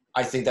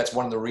 I think that's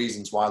one of the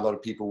reasons why a lot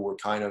of people were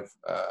kind of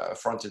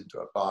affronted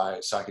by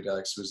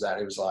psychedelics, was that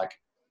it was like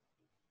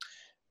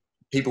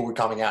people were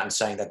coming out and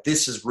saying that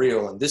this is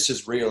real and this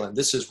is real and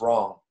this is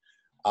wrong,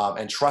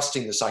 and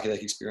trusting the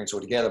psychedelic experience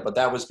altogether. But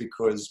that was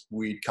because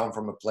we'd come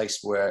from a place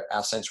where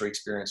our sensory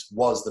experience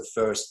was the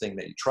first thing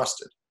that you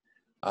trusted.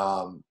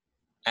 And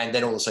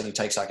then all of a sudden you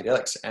take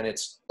psychedelics and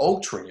it's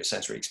altering your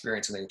sensory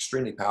experience in an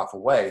extremely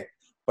powerful way,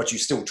 but you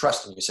still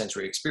trust in your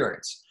sensory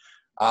experience.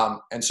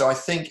 And so I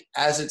think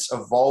as it's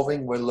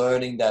evolving, we're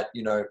learning that,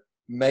 you know,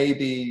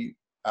 maybe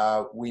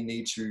we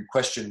need to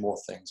question more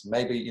things.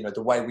 Maybe, you know,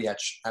 the way we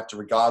have to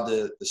regard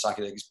the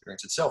psychedelic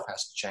experience itself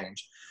has to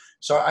change.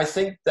 So I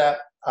think that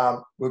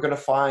we're going to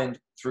find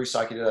through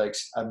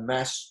psychedelics a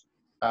mass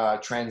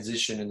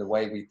transition in the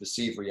way we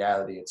perceive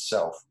reality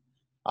itself.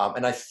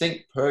 And I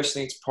think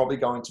personally, it's probably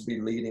going to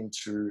be leading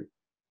to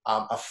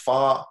a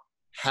far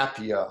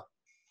happier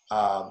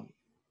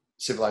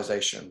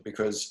civilization,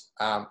 because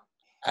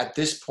at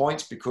this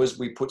point, because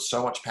we put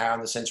so much power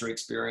in the sensory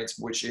experience,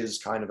 which is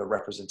kind of a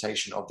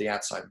representation of the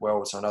outside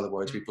world. So in other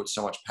words, we put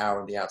so much power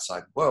in the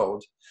outside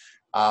world.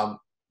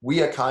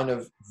 We are kind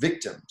of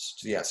victims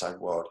to the outside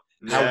world.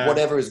 Yeah. How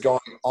whatever is going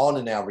on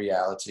in our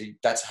reality,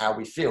 that's how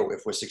we feel.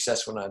 If we're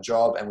successful in our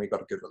job and we've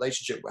got a good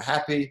relationship, we're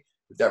happy.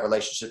 If that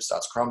relationship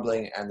starts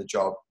crumbling and the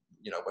job,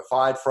 you know, we're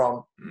fired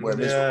from, we're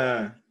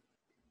miserable.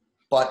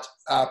 But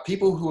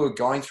people who are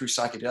going through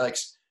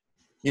psychedelics,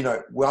 you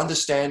know, we're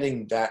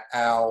understanding that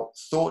our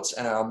thoughts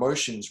and our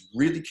emotions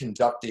really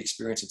conduct the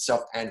experience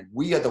itself, and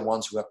we are the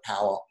ones who have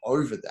power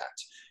over that.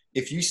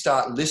 If you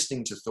start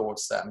listening to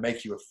thoughts that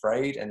make you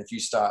afraid, and if you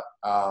start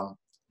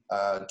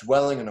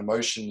dwelling on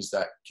emotions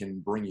that can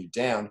bring you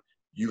down,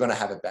 you're going to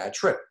have a bad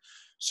trip.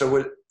 So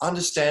we're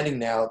understanding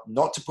now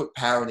not to put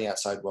power in the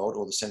outside world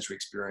or the sensory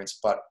experience,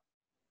 but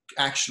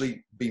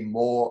actually be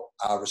more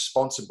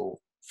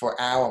responsible for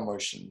our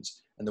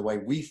emotions and the way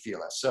we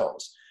feel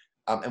ourselves.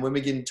 And when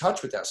we get in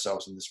touch with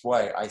ourselves in this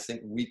way, I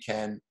think we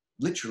can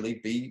literally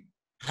be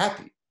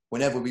happy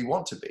whenever we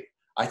want to be.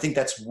 I think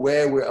that's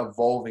where we're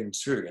evolving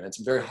to. And it's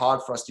very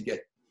hard for us to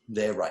get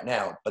there right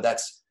now, but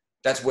that's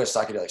where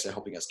psychedelics are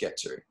helping us get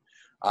to.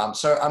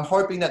 So I'm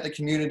hoping that the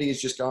community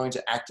is just going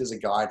to act as a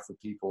guide for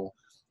people,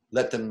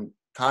 let them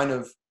kind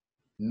of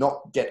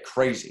not get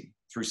crazy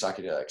through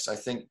psychedelics. I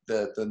think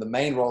the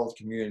main role of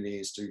the community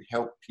is to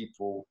help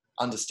people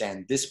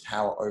understand this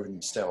power over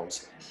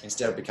themselves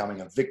instead of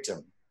becoming a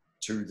victim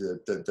to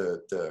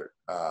the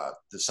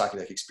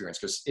psychedelic experience.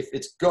 Because if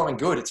it's going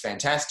good, it's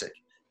fantastic.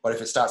 But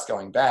if it starts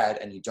going bad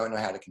and you don't know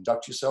how to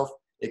conduct yourself,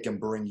 it can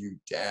bring you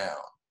down.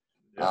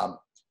 Yeah.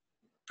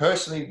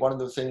 Personally, one of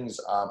the things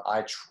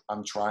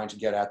I'm trying to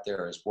get out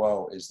there as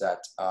well is that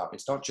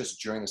it's not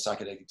just during the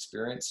psychedelic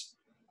experience,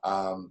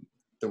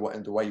 the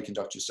way you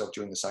conduct yourself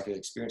during the psychedelic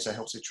experience that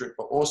helps the trip,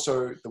 but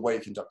also the way you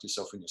conduct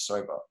yourself when you're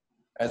sober.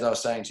 As I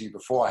was saying to you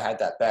before, I had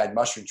that bad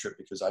mushroom trip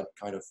because I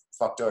kind of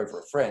fucked over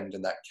a friend,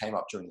 and that came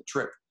up during the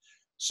trip.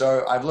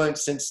 So I've learned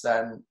since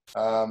then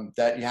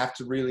that you have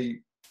to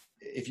really,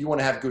 if you want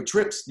to have good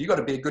trips, you got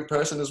to be a good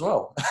person as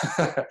well.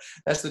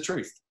 That's the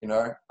truth, you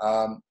know.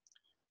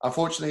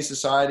 Unfortunately,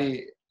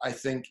 society, I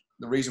think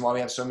the reason why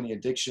we have so many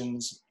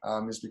addictions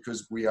is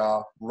because we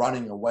are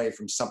running away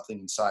from something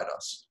inside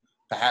us.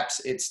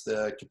 Perhaps it's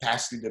the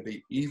capacity to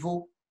be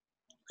evil,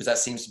 because that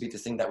seems to be the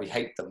thing that we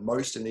hate the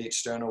most in the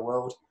external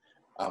world,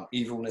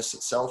 evilness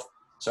itself.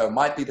 So it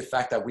might be the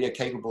fact that we are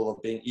capable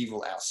of being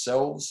evil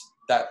ourselves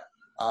that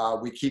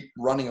we keep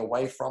running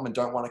away from and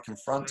don't want to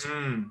confront.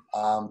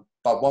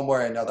 But one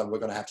way or another, we're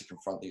going to have to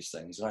confront these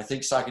things. And I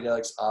think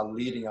psychedelics are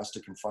leading us to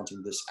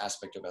confronting this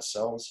aspect of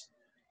ourselves.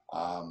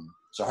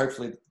 So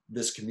hopefully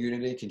this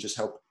community can just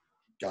help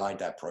guide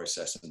that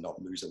process and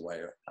not lose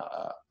away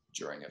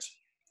during it.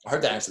 I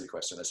hope that answered the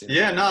question.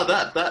 Yeah, no,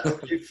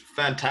 that you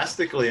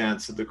fantastically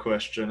answered the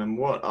question. And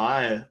what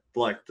I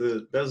like,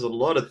 there's a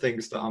lot of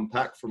things to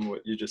unpack from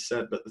what you just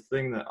said, but the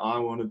thing that I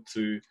wanted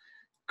to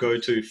go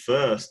to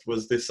first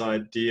was this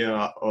idea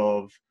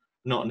of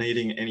not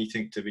needing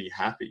anything to be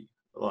happy.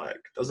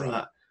 Like, doesn't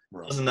that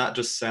Right. Doesn't that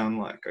just sound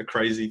like a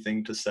crazy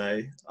thing to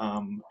say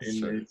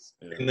Sure.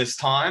 in this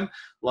time?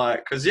 Like,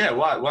 because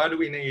why do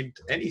we need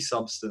any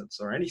substance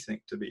or anything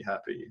to be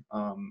happy?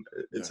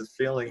 It's a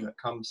feeling that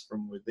comes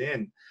from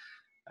within,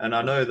 and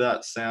I know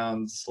that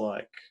sounds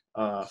like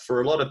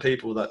for a lot of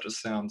people that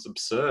just sounds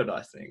absurd.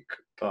 I think,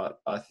 but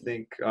I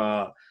think.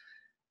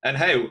 And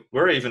hey,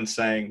 we're even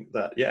saying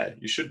that,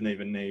 you shouldn't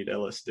even need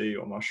LSD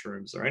or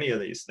mushrooms or any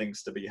of these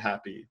things to be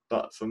happy.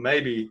 But for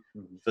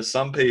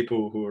some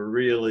people who are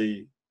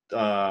really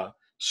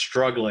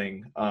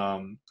struggling,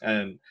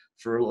 and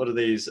for a lot of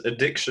these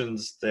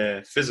addictions,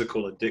 they're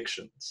physical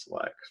addictions.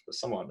 Like for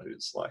someone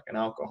who's like an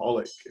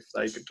alcoholic, if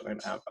they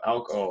don't have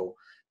alcohol,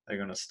 they're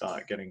going to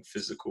start getting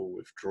physical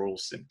withdrawal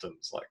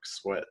symptoms like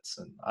sweats.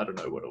 And I don't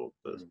know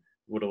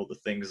what all the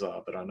things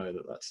are, but I know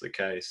that that's the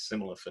case.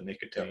 Similar for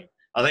nicotine. Yeah.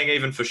 I think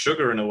even for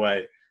sugar in a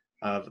way.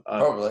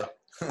 Probably.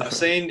 I've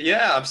seen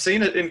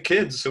it in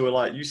kids who are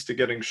like used to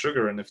getting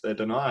sugar, and if they're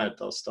denied,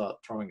 they'll start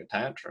throwing a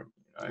tantrum.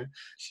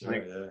 Sure, I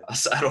think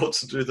us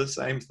adults do the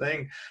same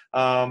thing.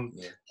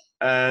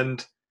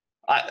 And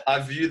I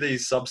view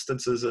these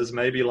substances as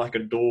maybe like a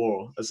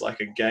door, as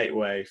like a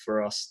gateway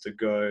for us to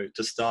go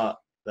to start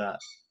that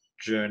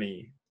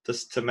journey.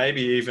 Just to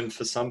maybe even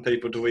for some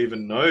people to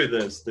even know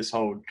there's this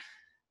whole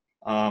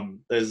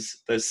there's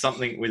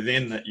something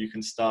within that you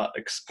can start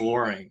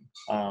exploring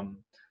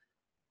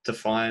to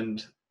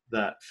find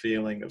that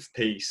feeling of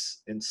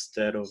peace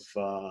instead of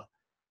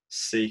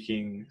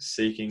seeking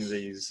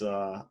these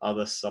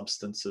other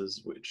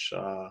substances, which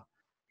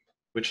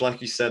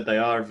like you said, they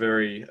are a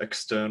very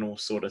external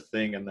sort of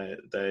thing, and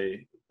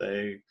they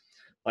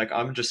like,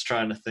 I'm just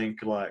trying to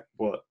think like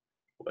what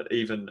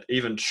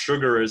even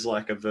sugar is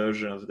like a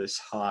version of this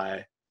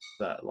high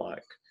that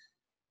like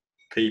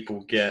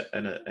people get,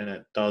 and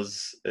it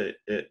does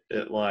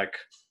it like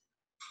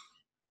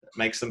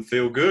makes them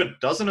feel good,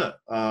 doesn't it?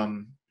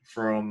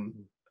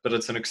 But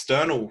it's an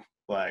external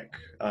like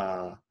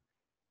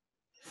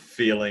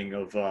feeling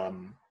of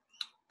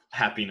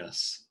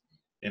happiness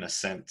in a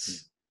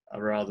sense,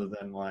 rather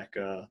than like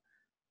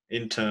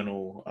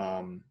internal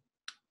I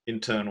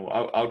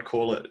would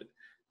call it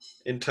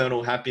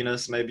internal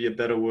happiness. Maybe a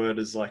better word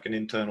is like an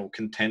internal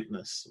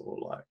contentness, or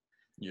like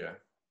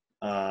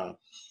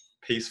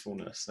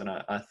peacefulness. And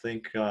I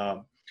think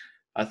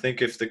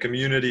if the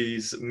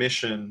community's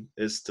mission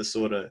is to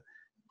sort of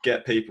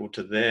get people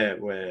to there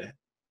where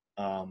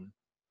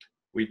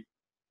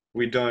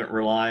we don't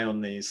rely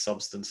on these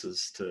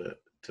substances to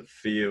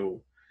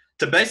feel,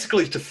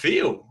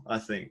 I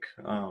think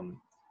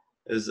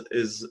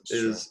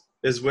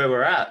is where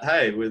we're at.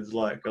 Hey, with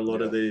like a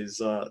lot of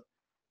these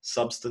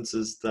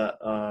substances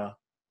that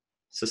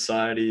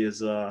society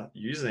is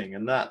using,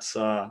 and that's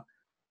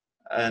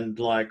and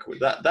like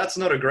that's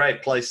not a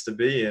great place to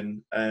be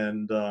in.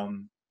 And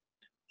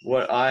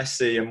what I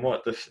see and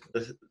what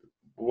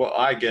what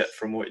I get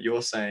from what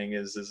you're saying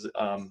is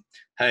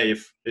hey,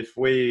 if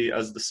we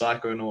as the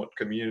Psychonaut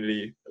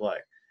community,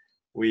 like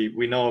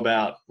we know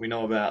about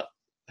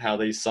how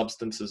these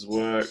substances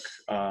work,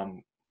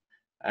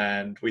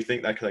 and we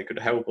think that they could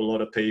help a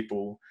lot of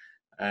people,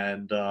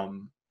 and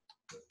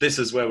this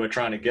is where we're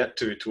trying to get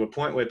to a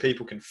point where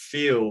people can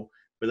feel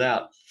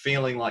without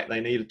feeling like they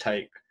need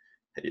to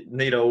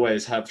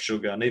always have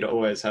sugar, need to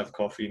always have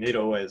coffee, need to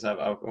always have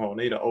alcohol,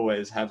 need to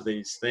always have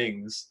these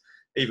things.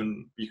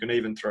 Even you can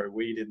even throw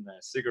weed in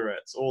there,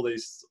 cigarettes, all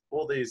these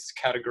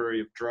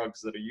category of drugs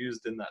that are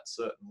used in that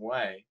certain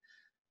way,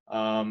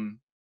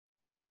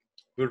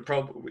 would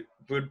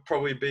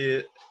probably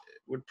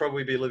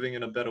be living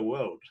in a better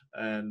world.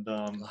 And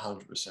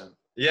 100%.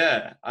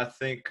 I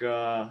think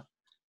that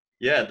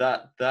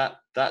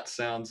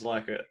sounds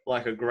like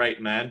a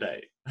great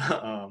mandate.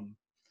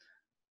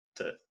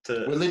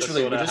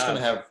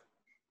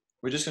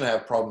 We're just gonna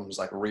have problems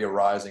like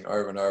re-arising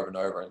over and over and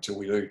over until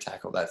we do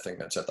tackle that thing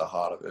that's at the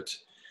heart of it.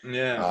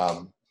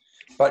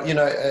 But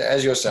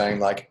as you're saying,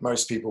 like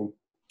most people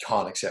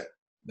can't accept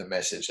the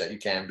message that you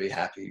can be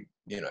happy,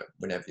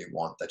 whenever you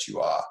want, that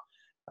you are.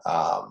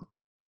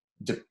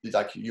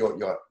 Like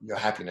your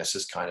happiness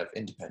is kind of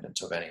independent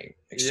of any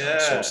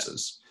external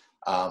sources.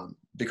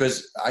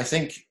 Because I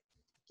think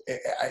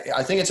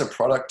it's a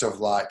product of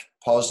like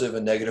positive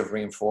and negative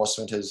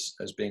reinforcement as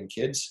being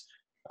kids.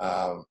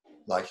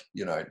 Like,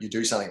 you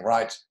do something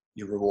right,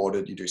 you're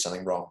rewarded. You do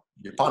something wrong,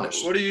 you're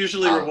punished. What are you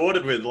usually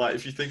rewarded with? Like,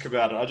 if you think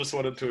about it, I just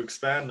wanted to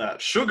expand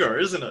that. Sugar,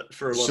 isn't it,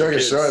 for a lot of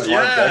kids? Sugar is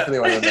definitely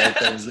one of the main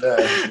things.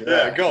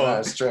 Yeah, go on.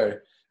 That's true.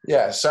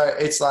 Yeah, so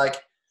it's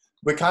like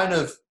we're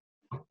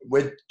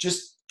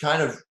just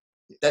kind of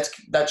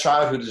that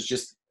childhood is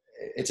just,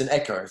 it's an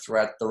echo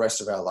throughout the rest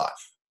of our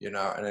life,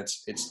 and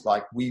it's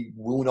like we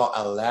will not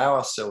allow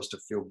ourselves to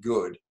feel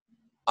good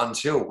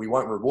until we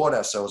won't reward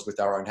ourselves with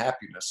our own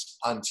happiness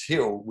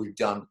until we've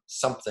done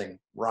something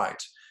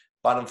right.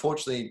 But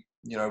unfortunately,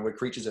 we're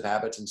creatures of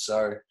habit, and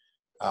so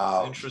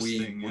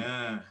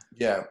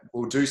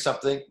we'll do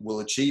something,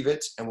 we'll achieve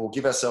it, and we'll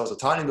give ourselves a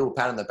tiny little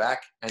pat on the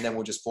back, and then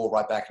we'll just fall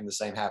right back in the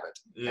same habit,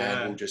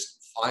 and we'll just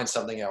find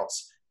something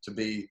else to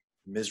be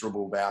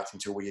miserable about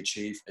until we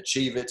achieve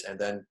it, and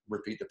then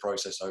repeat the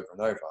process over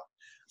and over.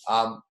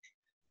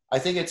 I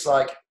think it's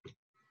like,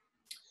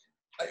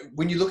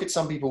 when you look at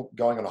some people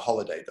going on a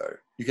holiday, though,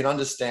 you can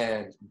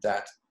understand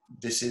that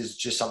this is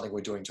just something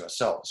we're doing to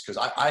ourselves. Because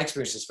I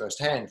experienced this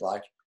firsthand.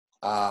 Like,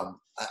 I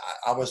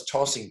was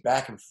tossing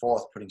back and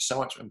forth, putting so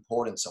much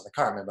importance on. I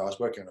can't remember. I was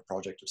working on a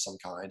project of some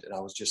kind, and I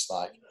was just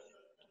like,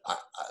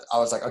 I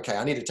was like, okay,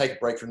 I need to take a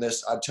break from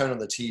this. I'd turn on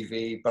the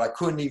TV, but I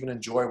couldn't even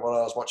enjoy what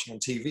I was watching on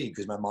TV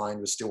because my mind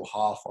was still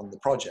half on the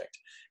project.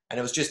 And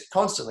it was just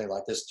constantly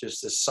like this,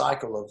 just this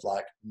cycle of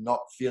like not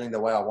feeling the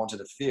way I wanted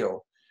to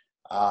feel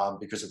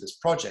because of this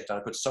project. And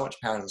I put so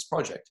much power into this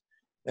project.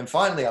 And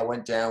finally, I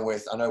went down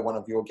with, I know one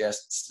of your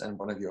guests and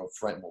one of our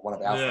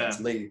friends,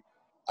 Lee.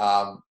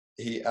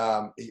 He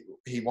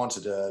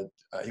wanted to.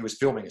 He was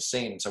filming a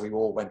scene, and so we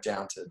all went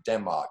down to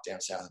Denmark,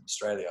 down south in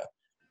Australia,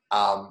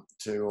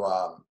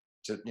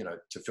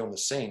 to film the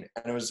scene.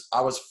 And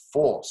I was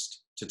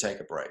forced to take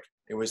a break.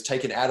 It was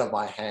taken out of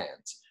my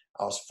hands.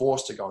 I was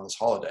forced to go on this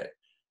holiday.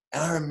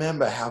 And I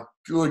remember how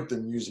good the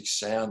music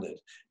sounded.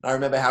 And I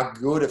remember how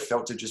good it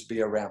felt to just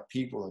be around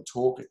people and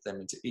talk with them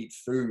and to eat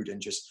food.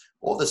 And just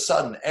all of a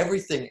sudden,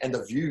 everything and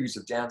the views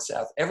of down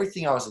south,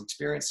 everything I was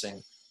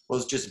experiencing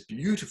was just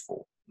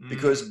beautiful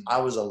because I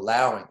was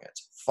allowing it.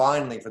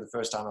 Finally, for the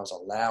first time, I was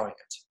allowing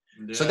it.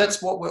 Yeah. So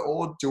that's what we're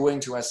all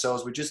doing to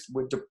ourselves.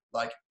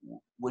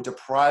 We're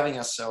depriving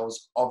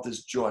ourselves of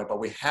this joy, but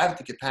we have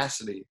the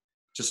capacity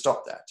to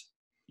stop that.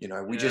 You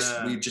know, we're just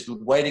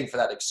waiting for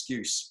that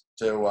excuse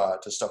to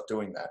stop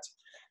doing that.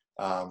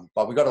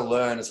 But we got to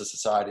learn as a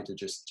society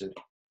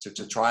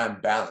to try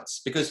and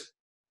balance, because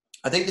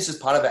I think this is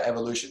part of our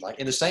evolution. Like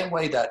in the same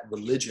way that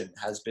religion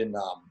has been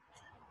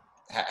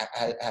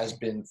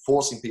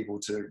forcing people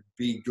to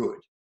be good,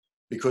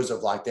 because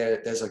of like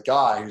there's a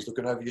guy who's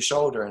looking over your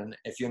shoulder, and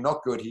if you're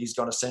not good, he's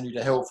going to send you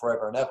to hell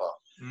forever and ever.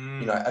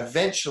 You know,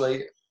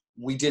 eventually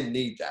we didn't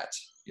need that.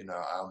 You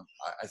know,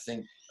 I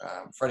think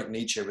Friedrich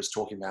Nietzsche was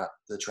talking about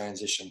the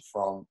transition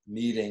from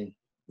needing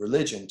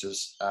religion to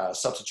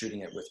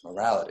substituting it with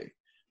morality.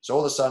 So all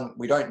of a sudden,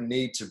 we don't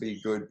need to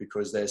be good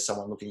because there's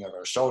someone looking over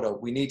our shoulder.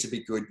 We need to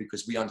be good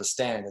because we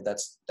understand that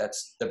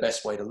that's the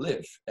best way to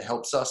live. It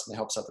helps us and it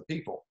helps other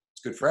people.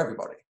 It's good for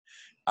everybody.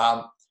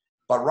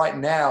 But right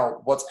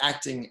now, what's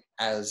acting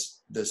as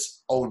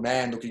this old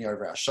man looking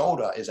over our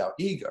shoulder is our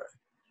ego.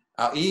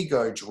 Our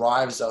ego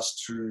drives us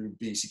to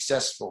be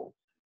successful,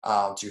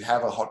 to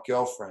have a hot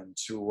girlfriend,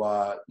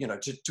 to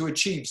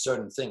achieve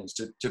certain things,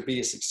 to be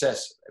a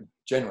success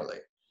generally,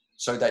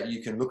 so that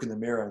you can look in the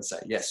mirror and say,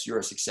 yes, you're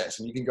a success.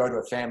 And you can go to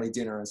a family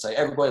dinner and say,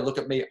 everybody look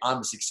at me, I'm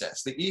a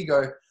success. The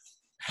ego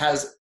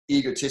has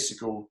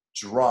egotistical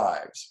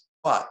drives,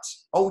 but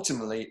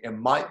ultimately it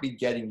might be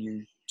getting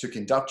you to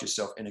conduct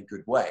yourself in a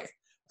good way.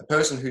 A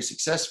person who's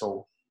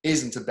successful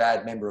isn't a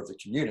bad member of the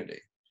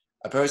community.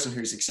 A person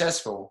who's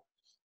successful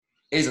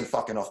isn't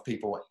fucking off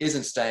people,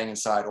 isn't staying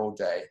inside all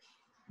day,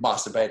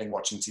 masturbating,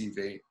 watching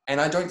TV.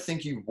 And I don't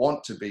think you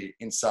want to be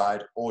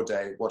inside all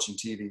day watching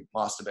TV,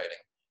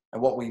 masturbating.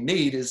 And what we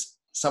need is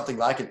something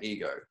like an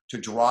ego to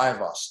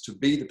drive us to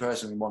be the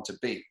person we want to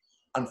be.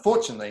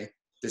 Unfortunately,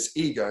 this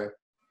ego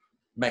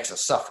makes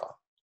us suffer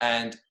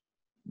and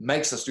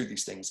makes us do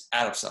these things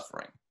out of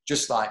suffering.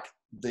 Just like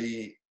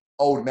the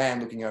old man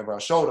looking over our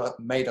shoulder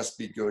made us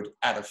be good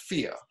out of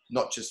fear,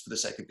 not just for the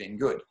sake of being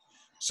good.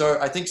 So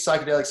I think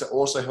psychedelics are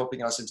also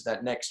helping us into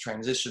that next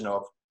transition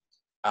of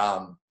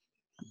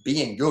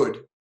being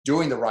good,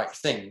 doing the right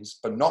things,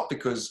 but not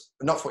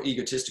for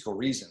egotistical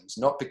reasons,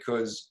 not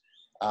because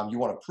you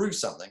want to prove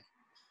something,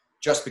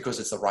 just because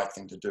it's the right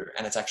thing to do.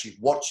 And it's actually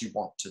what you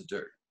want to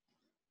do.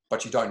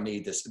 But you don't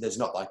need this. There's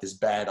not like this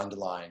bad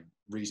underlying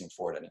reason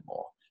for it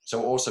anymore. So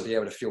we'll also be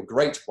able to feel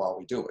great while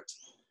we do it.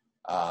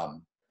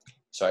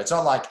 So it's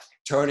not like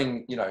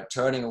turning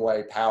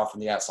away power from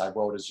the outside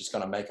world is just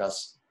going to make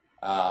us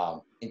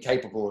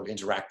incapable of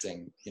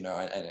interacting,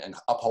 and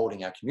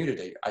upholding our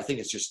community. I think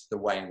it's just the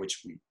way in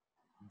which we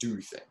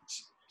do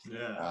things.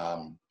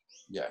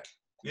 Yeah.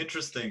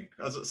 Interesting.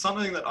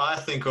 Something that I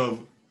think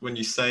of when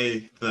you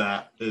say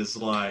that is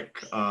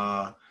like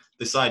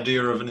this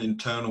idea of an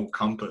internal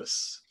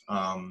compass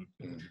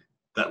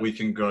that we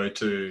can go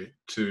to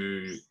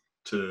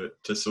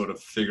sort of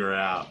figure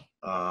out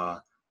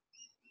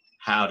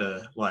how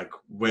to, like,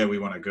 where we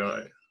want to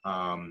go.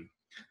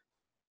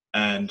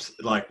 And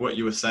like what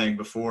you were saying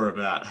before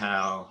about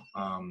how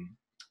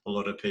a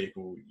lot of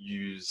people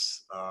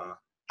use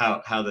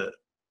how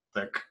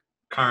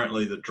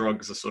currently the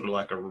drugs are sort of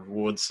like a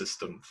reward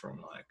system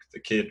from like the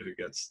kid who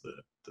gets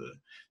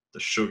the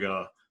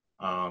sugar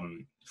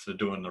for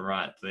doing the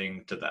right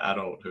thing, to the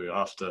adult who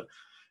after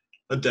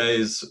a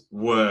day's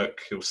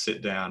work he'll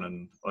sit down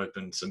and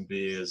open some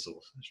beers or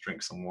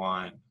drink some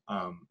wine.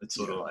 It's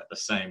sort of like the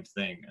same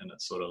thing, and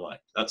it's sort of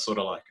like that's sort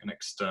of like an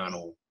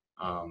external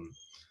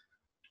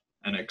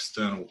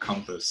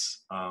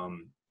compass.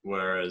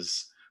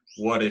 Whereas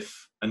what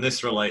if, and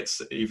this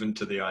relates even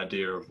to the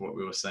idea of what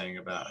we were saying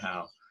about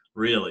how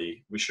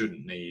really we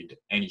shouldn't need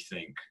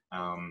anything.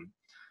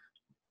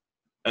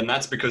 and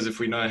that's because if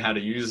we know how to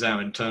use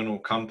our internal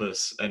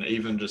compass and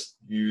even just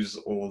use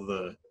all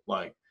the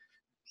like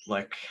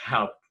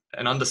how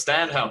and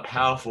understand how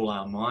powerful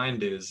our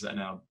mind is and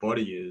our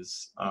body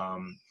is,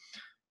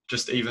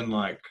 just even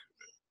like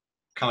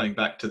coming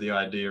back to the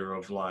idea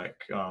of like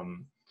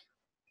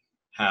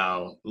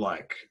how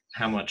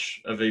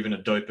much of even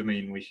a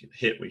dopamine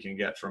we can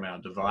get from our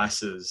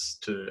devices,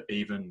 to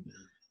even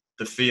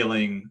the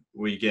feeling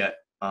we get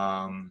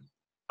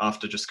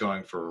after just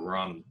going for a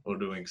run or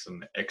doing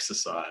some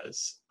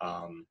exercise.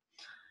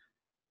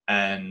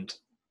 And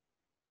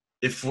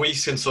if we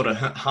can sort of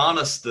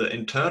harness the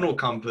internal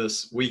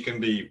compass, we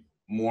can be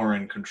more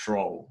in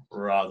control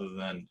rather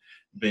than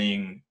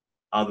being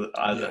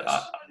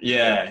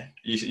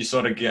you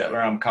sort of get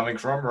where I'm coming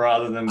from,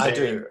 rather than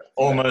being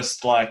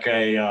almost like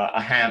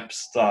a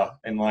hamster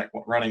and like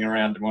running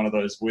around in one of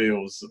those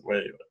wheels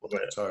where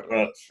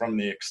from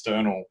the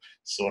external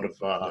sort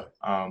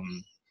of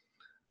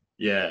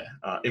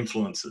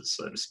influences,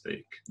 so to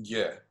speak.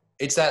 Yeah,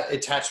 it's that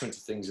attachment to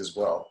things as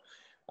well.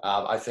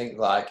 I think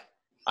like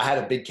I had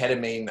a big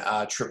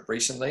ketamine trip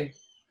recently,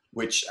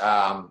 which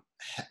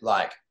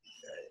like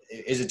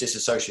is a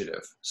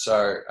dissociative.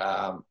 So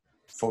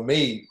for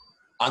me,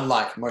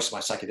 unlike most of my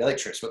psychedelic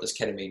trips, what this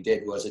ketamine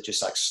did was it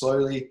just like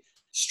slowly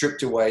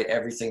stripped away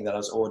everything that I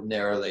was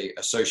ordinarily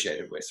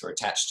associated with or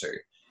attached to.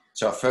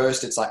 So at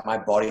first it's like my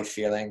body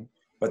feeling,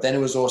 but then it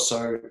was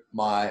also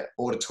my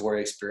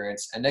auditory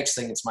experience. And next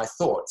thing it's my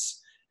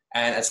thoughts.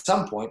 And at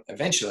some point,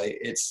 eventually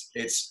it's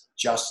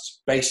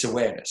just base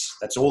awareness.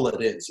 That's all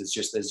it is. It's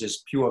just, there's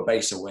just pure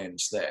base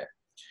awareness there.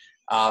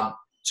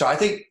 So I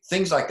think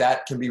things like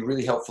that can be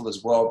really helpful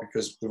as well,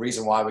 because the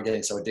reason why we're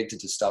getting so addicted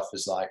to stuff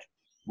is like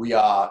we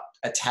are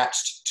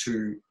attached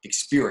to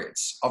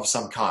experience of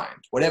some kind.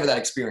 Whatever that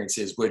experience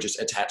is, we're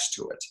just attached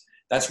to it.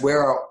 That's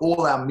where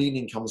all our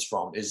meaning comes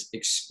from, is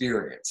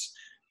experience.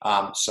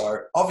 So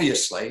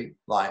obviously,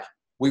 like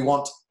we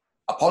want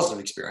a positive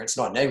experience,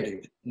 not a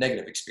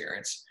negative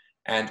experience.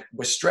 And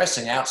we're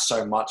stressing out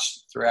so much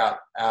throughout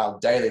our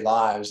daily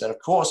lives that of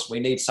course we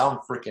need some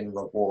freaking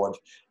reward.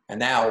 And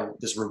now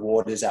this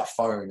reward is our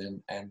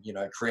phone and you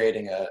know,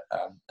 creating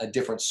a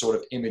different sort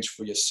of image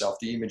for yourself,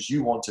 the image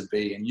you want to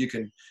be, and you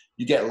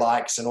get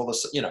likes and all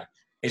this, you know,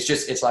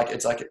 it's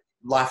like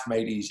life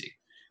made easy.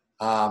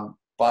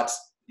 But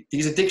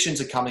these addictions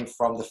are coming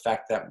from the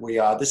fact that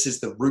this is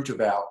the root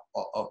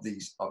of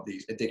these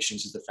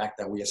addictions, is the fact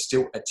that we are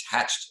still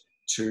attached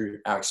to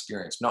our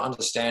experience, not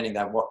understanding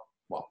that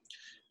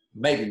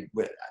maybe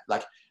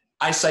like,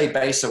 I say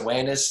base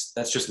awareness,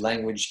 that's just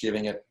language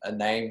giving it a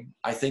name.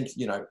 I think,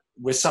 you know,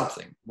 we're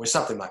something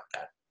like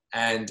that.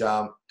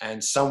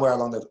 And somewhere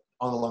along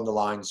the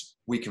lines,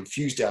 we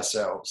confused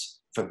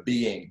ourselves for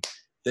being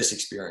this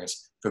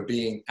experience, for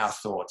being our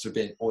thoughts, for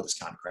being all this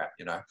kind of crap,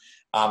 you know?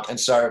 And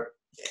so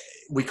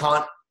we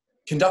can't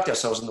conduct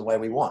ourselves in the way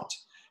we want.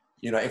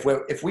 You know, if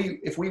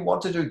we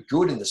want to do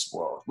good in this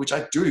world, which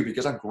I do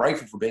because I'm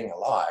grateful for being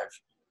alive,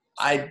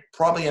 I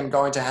probably am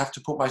going to have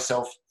to put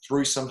myself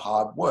through some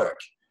hard work.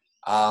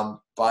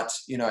 But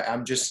you know,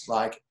 I'm just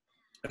like,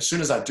 as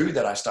soon as I do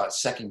that, I start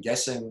second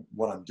guessing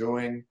what I'm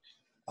doing.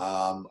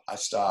 I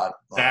start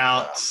like,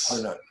 outs. I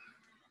don't know.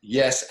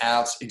 Yes,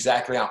 outs.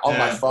 Exactly. I'm on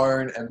my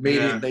phone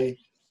immediately,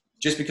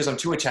 just because I'm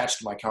too attached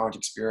to my current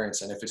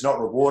experience. And if it's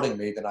not rewarding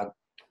me, then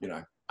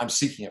I'm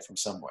seeking it from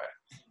somewhere.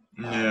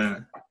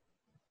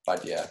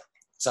 But yeah,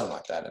 something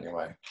like that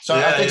anyway. So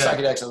I think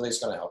psychedelics are at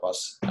least going to help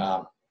us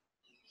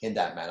in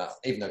that manner,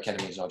 even though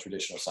ketamine is not a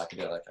traditional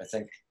psychedelic. I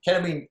think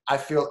ketamine, I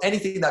feel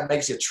anything that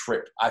makes you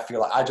trip, I feel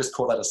like I just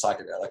call that a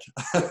psychedelic.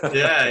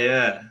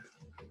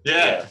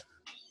 Yeah.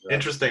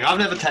 Interesting. I've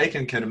never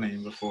taken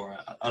ketamine before.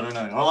 I don't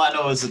know. All I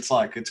know is it's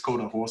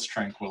called a horse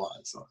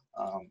tranquilizer.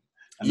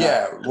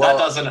 That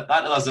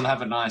doesn't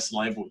have a nice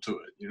label to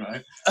it, you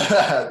know?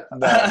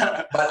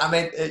 No. But I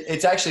mean,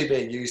 it's actually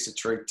being used to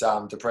treat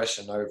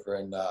depression over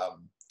in,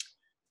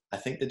 I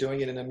think they're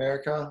doing it in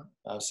America,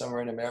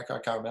 somewhere in America. I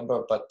can't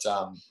remember, but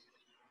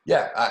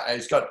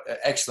it's got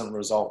excellent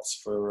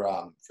results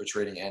for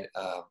treating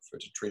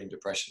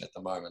depression at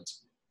the moment.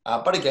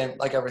 But again,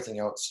 like everything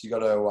else, you got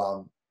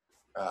to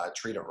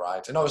treat it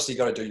right, and obviously you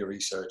got to do your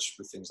research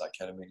with things like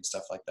ketamine and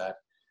stuff like that.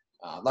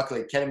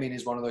 Luckily, ketamine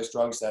is one of those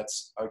drugs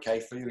that's okay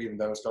for you, even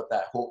though it's got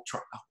that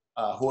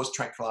horse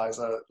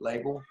tranquilizer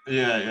label. But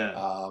yeah,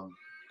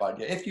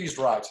 if used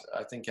right,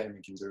 I think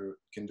ketamine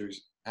can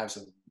have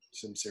some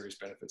serious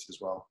benefits as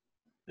well.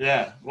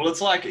 Yeah, well,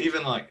 it's like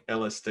even like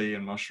LSD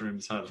and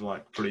mushrooms have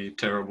like pretty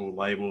terrible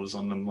labels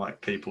on them.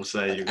 Like people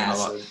say you're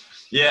gonna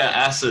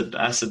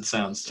acid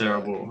sounds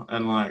terrible,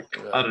 and like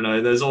I don't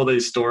know, there's all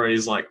these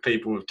stories like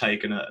people have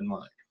taken it and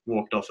like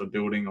walked off a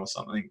building or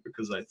something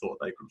because they thought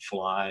they could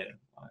fly. And,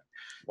 like,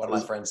 one of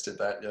my friends did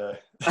that.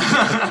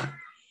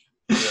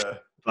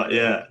 But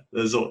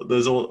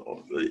there's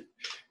all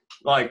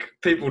like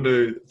people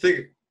do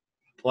think.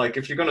 Like,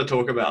 if you're going to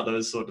talk about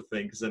those sort of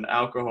things, then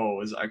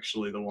alcohol is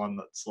actually the one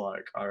that's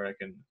like, I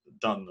reckon,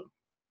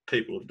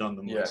 people have done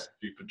the most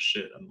stupid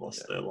shit and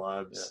lost their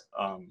lives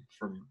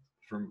from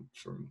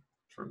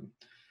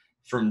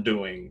from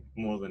doing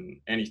more than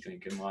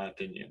anything, in my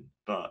opinion.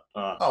 But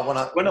Oh, we're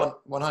not,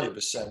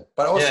 100%.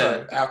 But yeah,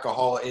 also,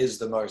 alcohol is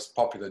the most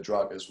popular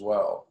drug as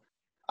well.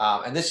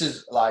 And this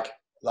is like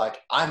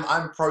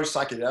I'm pro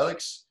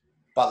psychedelics,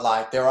 but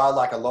like there are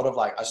like a lot of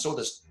like I saw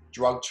this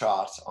drug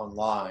chart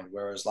online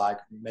where it was like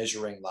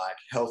measuring like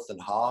health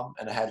and harm,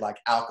 and it had like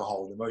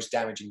alcohol, the most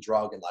damaging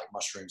drug, and like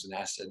mushrooms and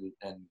acid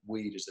and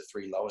weed is the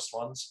three lowest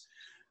ones.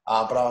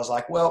 But I was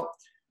like, well,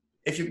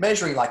 if you're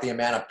measuring like the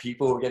amount of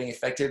people who are getting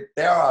affected,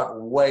 there are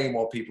way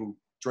more people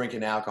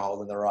drinking alcohol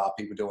than there are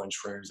people doing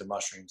shrooms and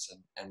mushrooms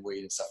and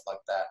weed and stuff like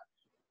that.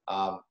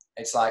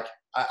 It's like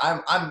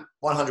I'm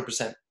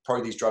 100%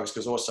 pro these drugs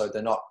because also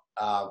they're not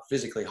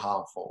physically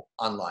harmful,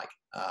 unlike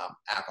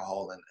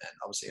alcohol and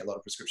obviously a lot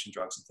of prescription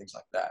drugs and things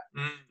like that.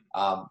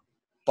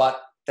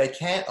 But they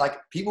can't, like,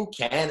 people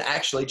can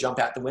actually jump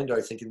out the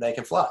window thinking they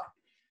can fly.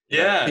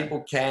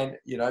 People can,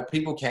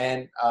 people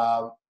can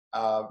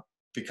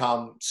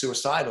become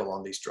suicidal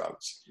on these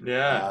drugs.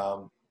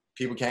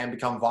 People can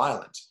become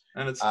violent,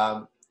 and it's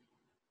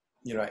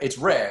it's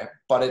rare,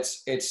 but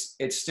it's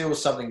still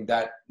something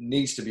that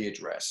needs to be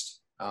addressed.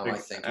 I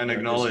think, and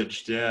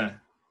acknowledged. Yeah,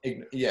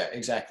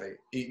 exactly.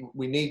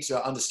 We need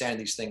to understand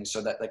these things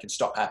so that they can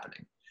stop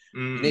happening.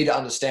 You need to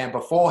understand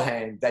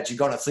beforehand that you're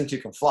going to think you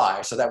can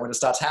fly, so that when it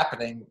starts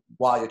happening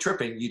while you're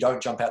tripping, you don't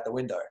jump out the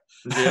window.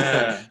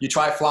 Yeah. You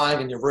try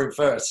flying in your room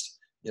first,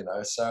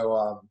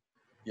 so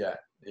I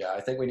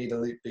think we need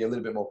to be a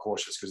little bit more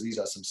cautious because these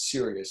are some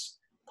serious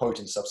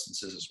potent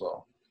substances as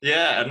well.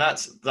 Yeah, and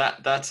that's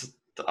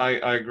I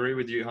agree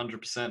with you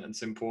 100%.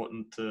 It's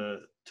important to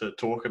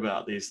talk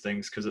about these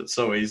things because it's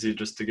so easy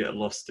just to get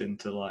lost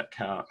into like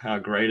how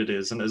great it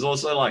is. And there's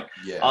also like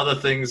other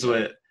things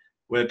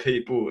where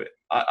people,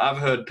 I've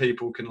heard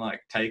people can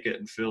like take it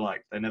and feel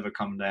like they never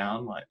come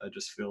down. Like they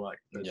just feel like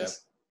they're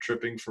just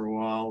tripping for a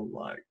while.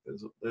 Like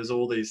there's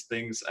all these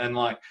things. And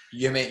like,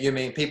 you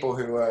mean people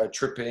who are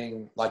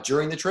tripping like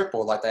during the trip,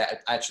 or like they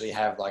actually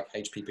have like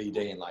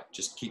HPPD and like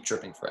just keep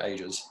tripping for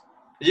ages?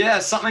 Yeah,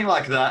 something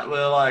like that,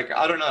 where like,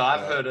 I don't know,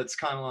 I've heard it's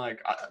kind of like,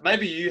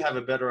 maybe you have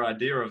a better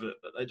idea of it,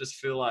 but they just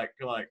feel like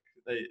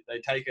they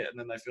take it and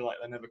then they feel like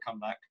they never come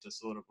back to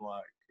sort of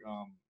like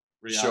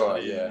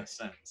reality in a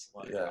sense.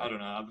 Like, I don't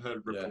know, I've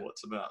heard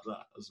reports about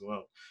that as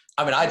well.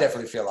 I mean, I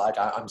definitely feel like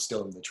I'm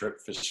still in the trip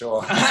for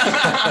sure.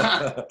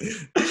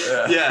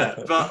 Yeah,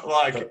 but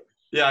like,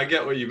 yeah, I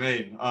get what you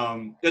mean.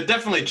 It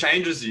definitely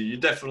changes you.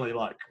 You're definitely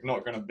like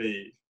not going to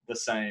be the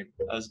same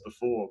as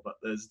before, but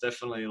there's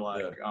definitely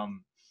like,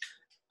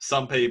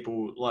 some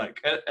people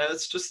like,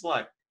 it's just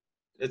like,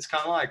 it's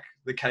kind of like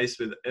the case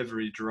with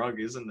every drug,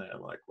 isn't there?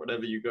 Like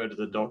whatever you go to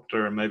the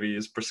doctor and maybe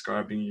he's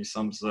prescribing you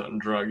some certain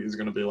drug, he's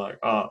going to be like,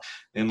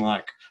 in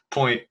like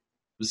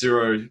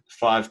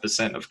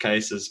 0.05% of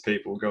cases,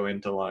 people go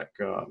into like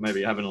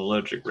maybe have an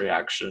allergic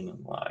reaction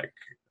and like,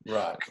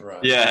 right.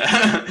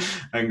 Yeah.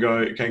 And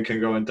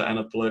can go into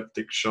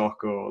anaphylactic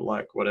shock or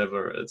like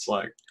whatever. It's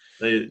like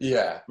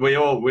we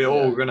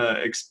all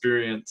gonna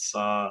experience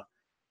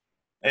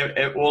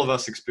all of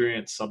us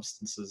experience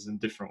substances in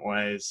different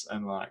ways,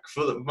 and like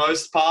for the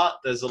most part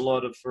there's a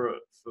lot of for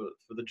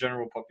the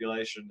general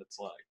population, it's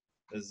like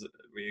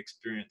we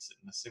experience it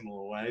in a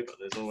similar way, but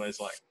there's always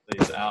like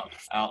these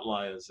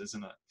outliers,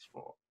 isn't it,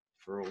 for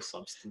all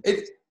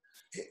substances?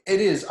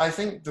 It is. I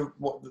think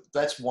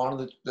that's one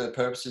of the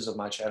purposes of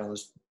my channel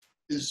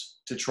is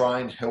to try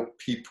and help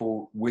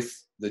people with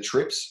the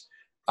trips,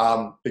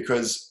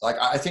 because like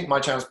I think my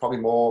channel is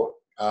probably more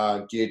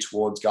geared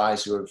towards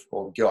guys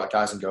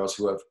guys and girls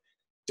who have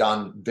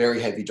done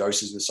very heavy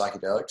doses with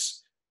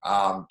psychedelics,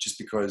 just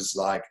because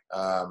like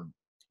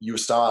you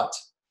start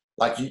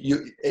like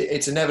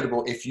it's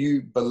inevitable. If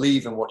you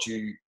believe in what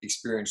you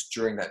experienced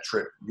during that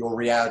trip, your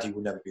reality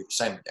will never be the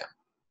same again.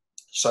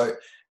 So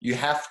you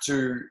have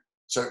to.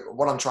 So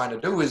what I'm trying to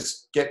do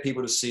is get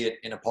people to see it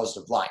in a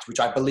positive light, which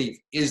I believe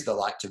is the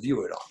light to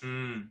view it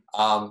on.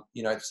 I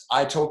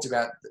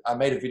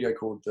made a video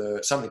called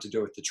something to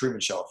do with the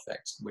Truman Show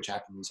effect, which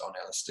happens on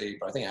LSD,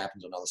 but I think it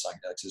happens on other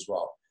psychedelics as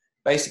well.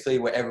 Basically,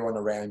 where everyone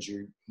around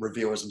you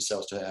reveals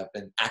themselves to have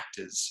been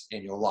actors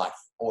in your life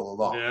all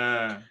along.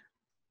 Yeah.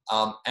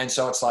 And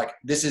so it's like,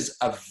 this is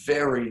a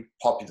very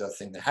popular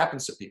thing that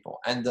happens to people.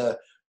 And the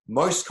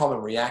most common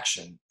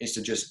reaction is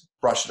to just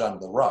brush it under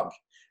the rug.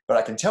 But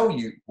I can tell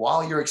you,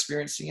 while you're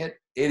experiencing it,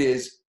 it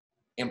is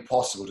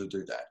impossible to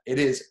do that.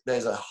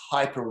 There's a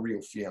hyper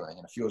real feeling,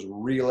 and it feels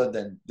realer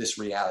than this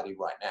reality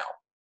right now.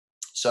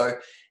 So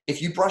if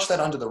you brush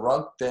that under the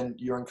rug, then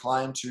you're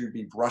inclined to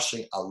be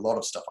brushing a lot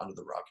of stuff under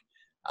the rug.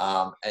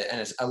 And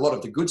it's a lot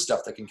of the good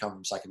stuff that can come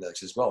from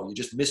psychedelics as well. You're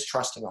just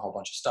mistrusting a whole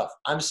bunch of stuff.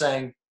 I'm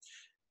saying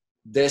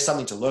there's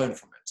something to learn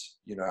from it.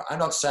 I'm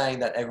not saying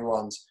that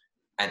everyone's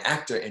an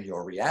actor in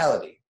your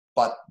reality,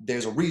 but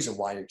there's a reason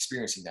why you're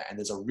experiencing that. And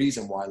there's a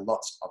reason why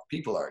lots of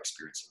people are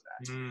experiencing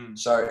that.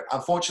 So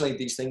unfortunately,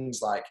 these things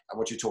like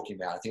what you're talking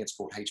about, I think it's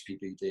called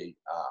HPPD,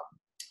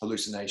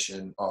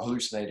 hallucination or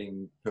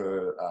hallucinating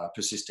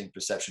persisting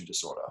perception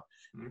disorder.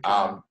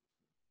 Okay.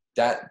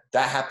 That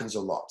happens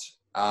a lot.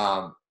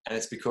 And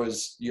it's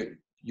because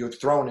you're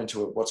thrown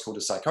into what's called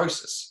a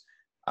psychosis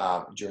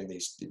during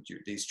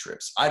these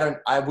trips.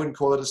 I wouldn't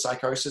call it a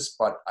psychosis,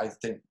 but I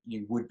think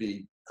you would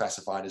be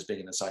classified as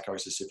being in a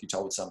psychosis if you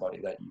told somebody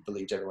that you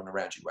believed everyone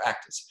around you were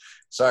actors.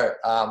 So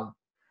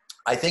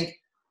I think,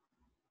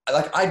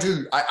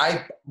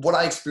 like what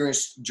I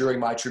experienced during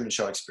my Truman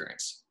Show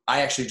experience,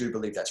 I actually do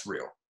believe that's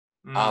real.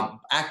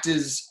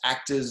 Actors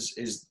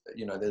is,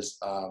 there's,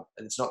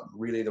 it's not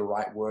really the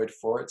right word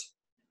for it.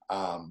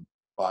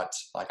 But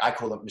like I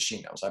call them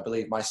machine elves. I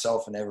believe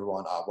myself and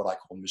everyone are what I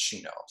call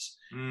machine elves.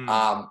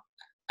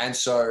 And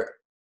so,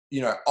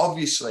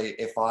 obviously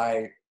if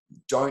I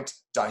don't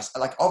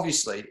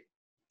obviously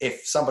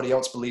if somebody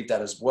else believed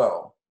that as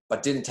well,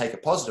 but didn't take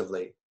it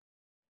positively,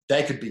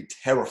 they could be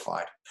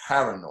terrified,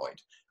 paranoid,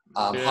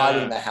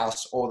 hiding in the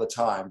house all the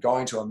time,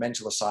 going to a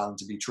mental asylum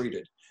to be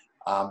treated.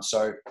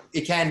 So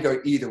it can go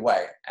either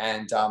way.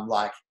 And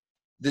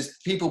there's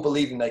people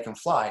believing they can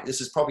fly. This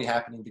is probably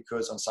happening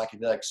because on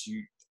psychedelics,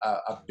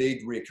 a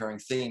big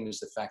reoccurring theme is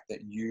the fact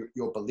that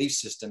your belief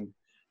system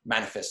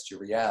manifests your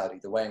reality.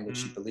 The way in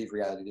which you believe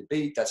reality to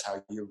be, that's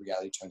how your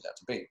reality turns out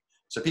to be.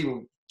 So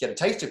people get a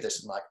taste of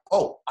this and like,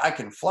 oh, I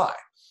can fly.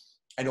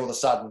 And all of a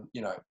sudden,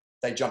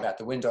 they jump out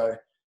the window,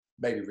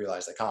 maybe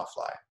realize they can't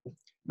fly.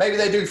 Maybe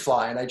they do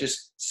fly and they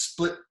just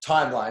split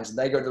timelines and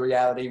they go to the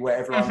reality where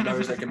everyone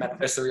knows they can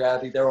manifest the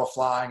reality. They're all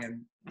flying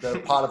and the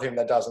part of him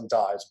that doesn't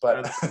dies.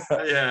 But,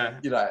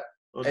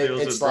 or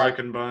deals with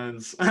broken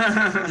bones.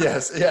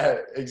 Yes, yeah,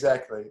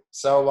 exactly.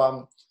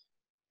 So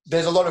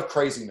there's a lot of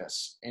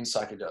craziness in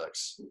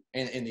psychedelics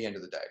in the end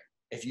of the day.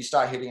 If you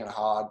start hitting it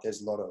hard,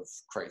 there's a lot of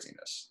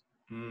craziness.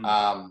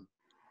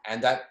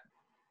 And that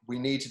we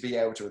need to be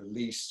able to at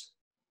least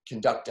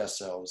conduct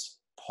ourselves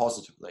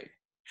positively,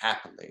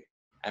 happily,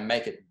 and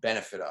make it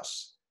benefit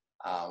us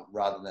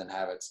rather than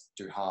have it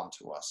do harm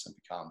to us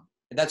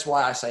and that's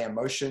why I say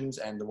emotions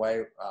and the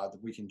way that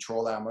we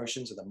control our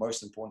emotions are the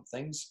most important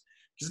things,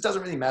 because it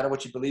doesn't really matter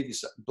what you believe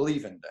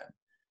in then.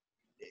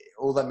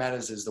 All that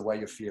matters is the way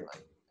you're feeling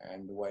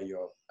and the way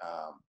you're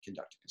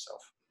conducting yourself.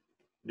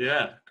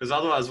 Yeah, because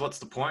otherwise, what's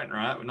the point,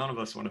 right? None of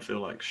us want to feel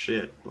like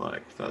shit.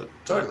 Like that.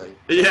 Totally.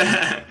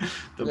 Yeah.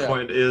 The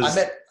point is.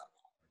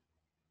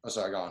 Oh,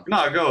 sorry. Go on.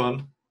 No, go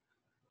on.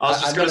 I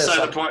was just going to say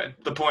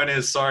the point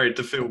is, sorry,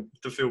 to feel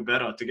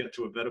better, to get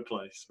to a better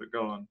place. But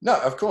go on. No,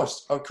 of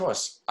course.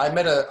 I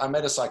met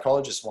a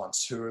psychologist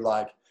once who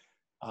like,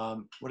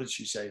 what did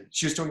she say?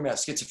 She was talking about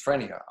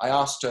schizophrenia. I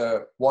asked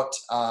her what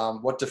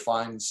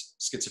defines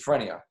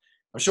schizophrenia.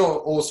 I'm sure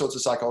all sorts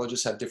of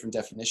psychologists have different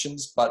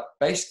definitions, but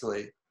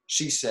basically,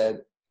 she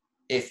said,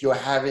 if you're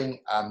having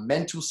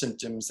mental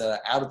symptoms that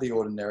are out of the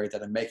ordinary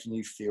that are making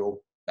you feel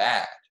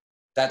bad,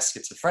 that's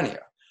schizophrenia.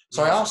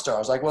 So I asked her, I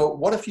was like, well,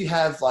 what if you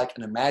have like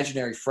an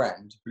imaginary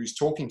friend who's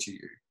talking to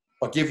you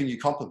or giving you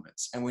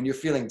compliments, and when you're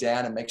feeling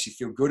down, it makes you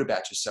feel good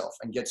about yourself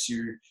and gets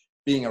you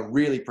being a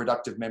really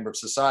productive member of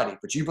society,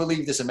 but you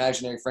believe this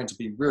imaginary friend to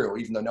be real,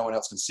 even though no one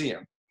else can see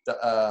him.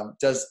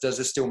 Does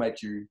this still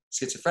make you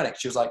schizophrenic?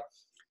 She was like,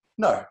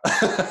 no.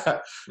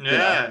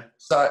 Yeah.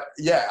 So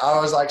yeah,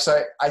 I was like,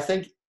 so I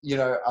think,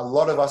 a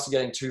lot of us are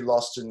getting too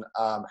lost in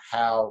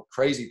how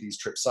crazy these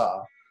trips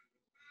are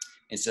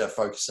instead of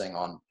focusing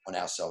on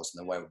ourselves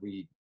and the way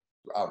we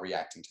are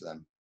reacting to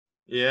them.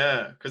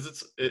 Yeah,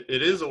 because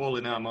it is all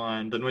in our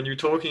mind. And when you're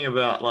talking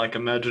about like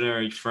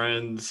imaginary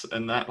friends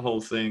and that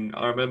whole thing,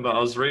 I remember I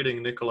was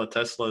reading Nikola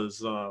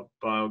Tesla's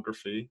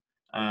biography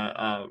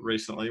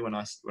recently when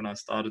I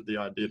started the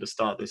idea to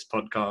start this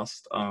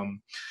podcast.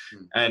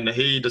 And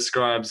he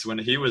describes when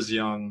he was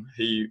young,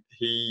 he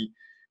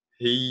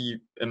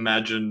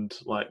imagined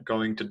like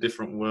going to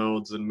different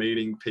worlds and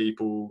meeting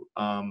people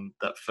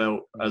that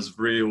felt as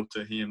real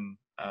to him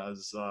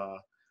as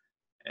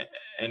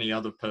any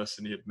other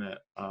person he had met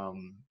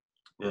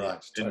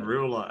in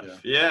real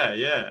life.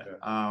 Yeah.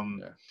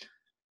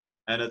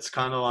 And it's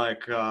kind of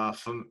like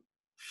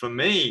for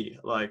me,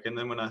 like, and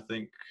then when I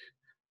think,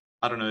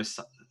 I don't know,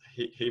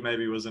 he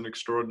maybe was an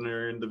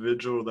extraordinary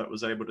individual that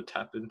was able to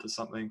tap into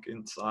something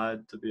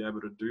inside to be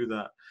able to do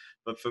that.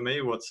 But for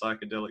me, what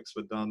psychedelics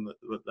were done, that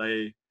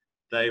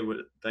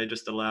they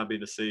just allowed me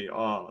to see,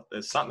 oh,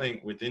 there's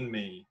something within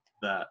me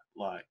that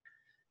like,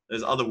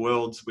 there's other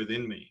worlds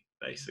within me,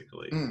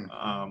 basically.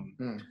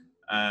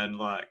 And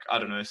like, I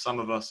don't know, some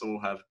of us all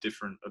have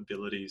different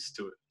abilities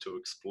to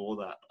explore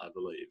that, I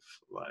believe.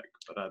 Like,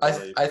 but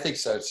I think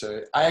so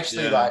too. I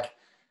actually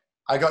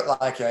I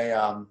got like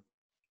a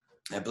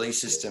belief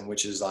system,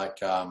 which is like,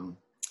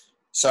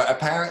 so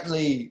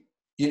apparently,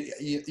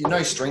 you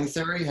know string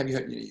theory? Have you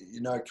heard,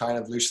 kind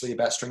of loosely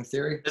about string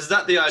theory? Is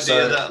that the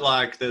idea that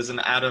like there's an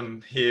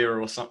atom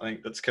here or something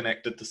that's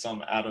connected to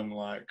some atom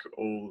like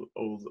all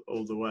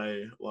the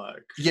way,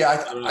 like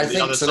I think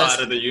the other so.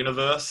 Side of the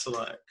universe,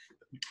 like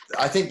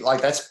I think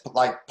like that's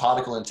like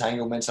particle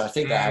entanglements. I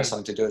think that has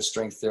something to do with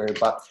string theory.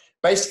 But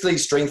basically,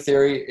 string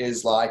theory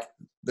is like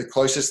the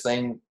closest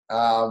thing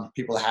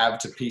people have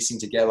to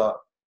piecing together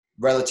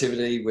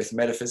relativity with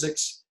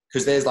metaphysics,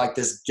 because there's like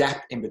this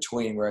gap in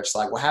between where it's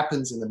like what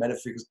happens in the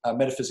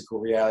metaphysical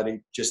reality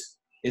just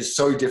is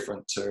so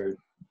different to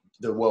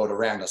the world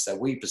around us that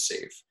we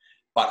perceive.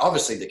 But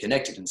obviously they're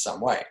connected in some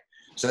way.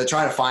 So they're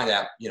trying to find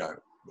out,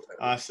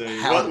 I see.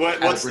 how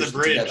What's to the bridge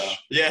them bridge? together.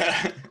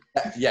 Yeah.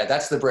 Yeah,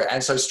 that's the bridge.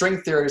 And so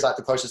string theory is like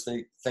the closest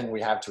thing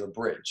we have to a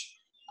bridge.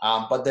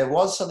 But there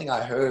was something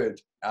I heard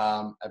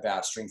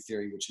about string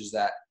theory, which is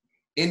that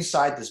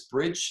inside this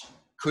bridge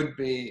could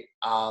be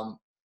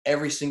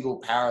every single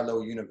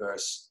parallel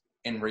universe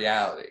in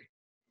reality.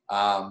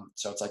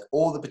 So it's like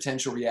all the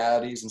potential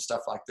realities and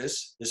stuff like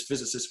this. This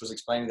physicist was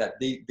explaining that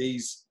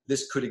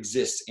this could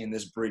exist in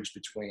this bridge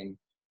between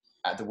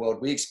the world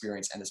we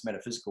experience and this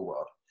metaphysical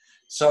world.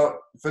 So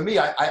for me,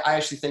 I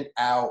actually think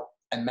our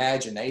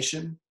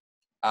imagination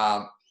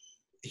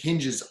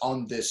hinges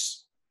on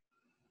this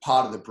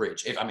part of the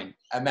bridge.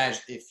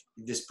 Imagine if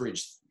this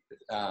bridge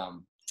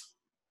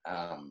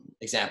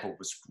example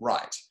was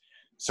right.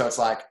 So it's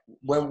like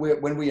when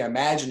we're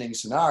imagining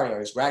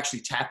scenarios, we're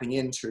actually tapping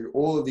into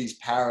all of these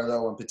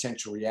parallel and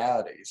potential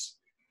realities,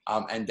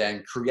 and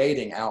then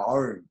creating our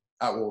own,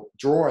 or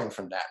drawing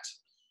from that,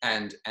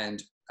 and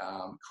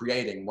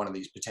creating one of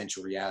these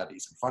potential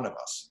realities in front of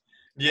us.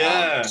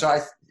 Yeah. So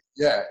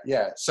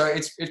So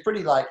it's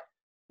pretty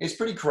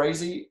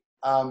crazy,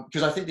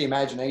 because I think the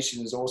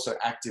imagination is also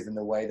active in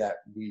the way that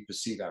we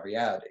perceive our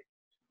reality.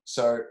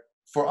 So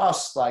for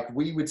us, like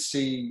we would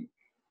see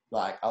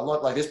like a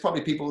lot, like there's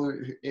probably people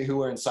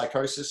who are in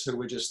psychosis who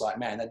were just like,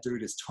 man, that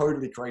dude is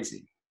totally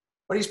crazy.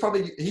 But he's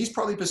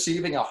probably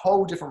perceiving a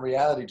whole different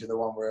reality to the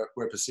one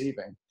we're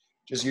perceiving.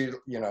 Just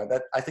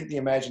that I think the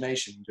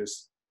imagination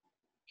just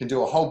can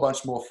do a whole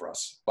bunch more for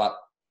us. But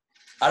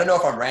I don't know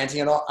if I'm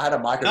ranting or not. I had a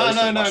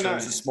microdose of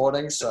mushrooms this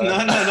morning, so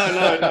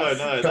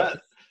no.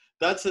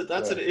 That's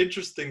an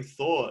interesting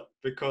thought,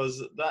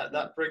 because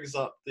that brings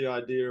up the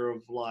idea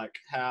of like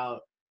how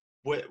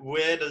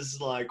where do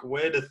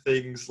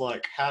things,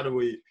 like how do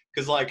we,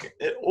 because like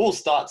it all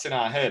starts in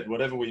our head,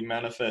 whatever we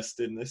manifest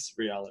in this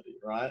reality,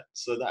 right?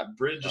 So that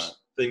bridge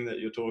thing that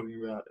you're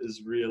talking about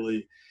is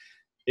really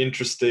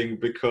interesting,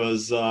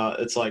 because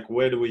it's like,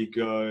 where do we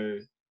go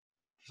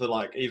for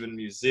like even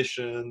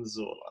musicians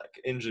or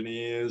like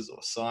engineers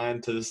or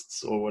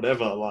scientists or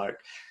whatever, like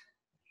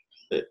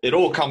it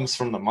all comes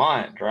from the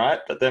mind, right?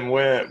 But then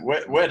where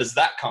does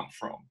that come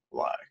from?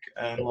 Like,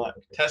 and like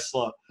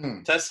Tesla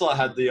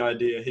had the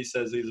idea, he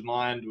says his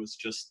mind was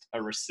just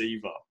a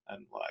receiver,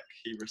 and like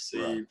he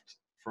received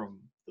from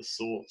the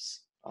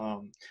source.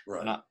 And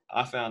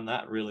I found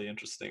that really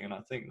interesting, and I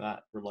think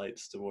that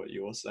relates to what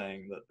you're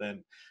saying, that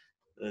then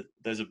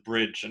there's a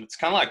bridge, and it's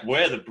kind of like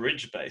we're the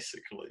bridge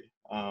basically.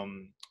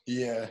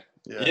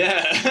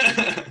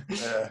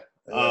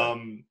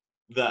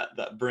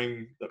 That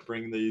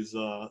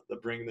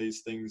bring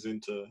these things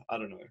into, I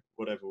don't know,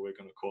 whatever we're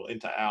going to call it,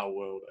 into our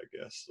world, I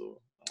guess. Or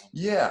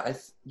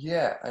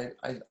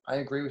I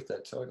agree with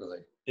that totally.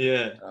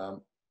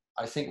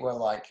 I think we're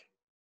like,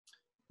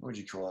 what would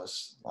you call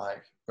us?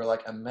 Like we're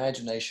like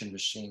imagination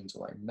machines,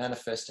 or like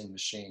manifesting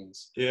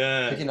machines.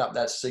 Picking up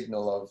that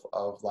signal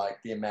of like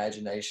the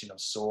imagination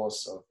of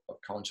source of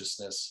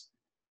consciousness,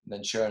 and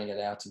then churning it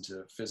out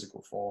into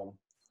physical form,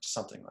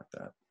 something like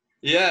that.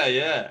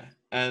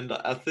 And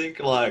I think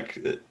like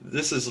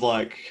this is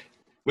like,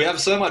 we have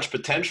so much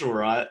potential,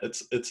 right?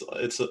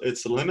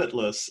 It's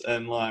limitless,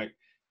 and like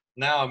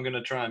now I'm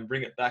gonna try and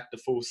bring it back to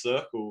full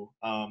circle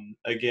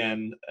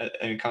again,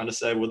 and kind of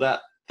say, well,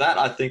 that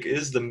I think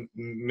is the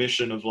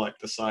mission of like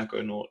the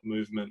psychonaut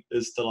movement,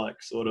 is to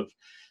like sort of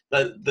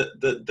that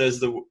there's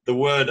the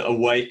word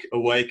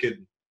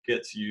awaken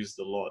gets used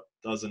a lot,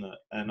 doesn't it?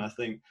 And I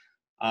think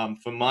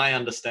for my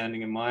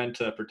understanding and my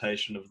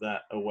interpretation of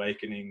that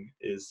awakening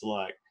is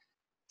like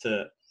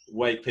to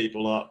wake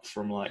people up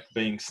from like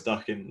being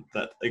stuck in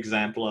that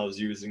example I was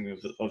using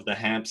of the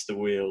hamster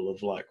wheel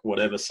of like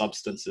whatever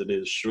substance it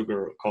is,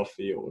 sugar or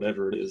coffee or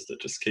whatever it is, that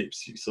just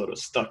keeps you sort of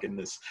stuck in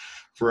this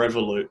forever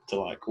loop, to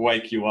like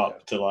wake you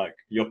up to like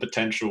your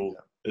potential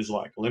is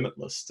like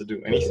limitless to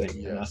do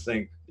anything. And I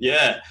think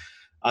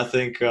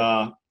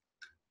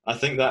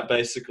that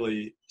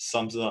basically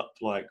sums up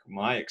like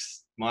my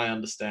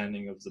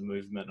understanding of the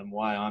movement, and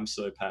why I'm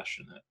so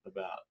passionate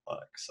about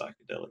like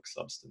psychedelic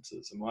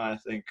substances, and why I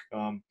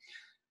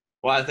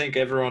think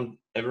everyone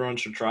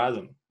should try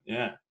them.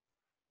 Yeah.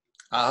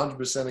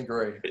 100%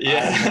 agree.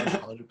 Yeah.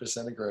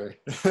 100% agree.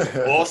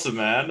 Awesome,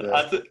 man.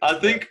 Yeah. I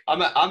think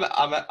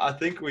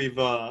we've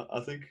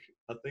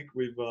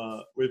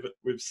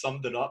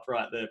summed it up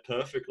right there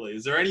perfectly.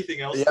 Is there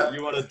anything else that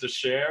you wanted to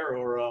share,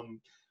 or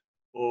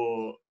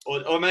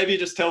maybe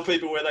just tell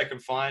people where they can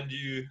find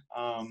you?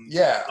 I'll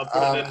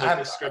put it in the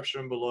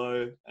description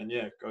below, and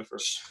go for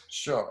it.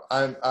 Sure.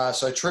 I'm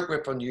so Trip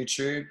Whip on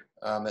YouTube.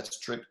 That's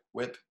Trip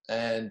Whip,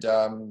 and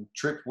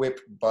Trip Whip,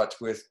 but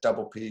with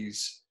double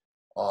P's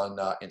on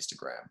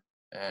Instagram.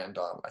 And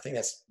I think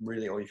that's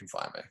really all you can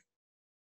find me.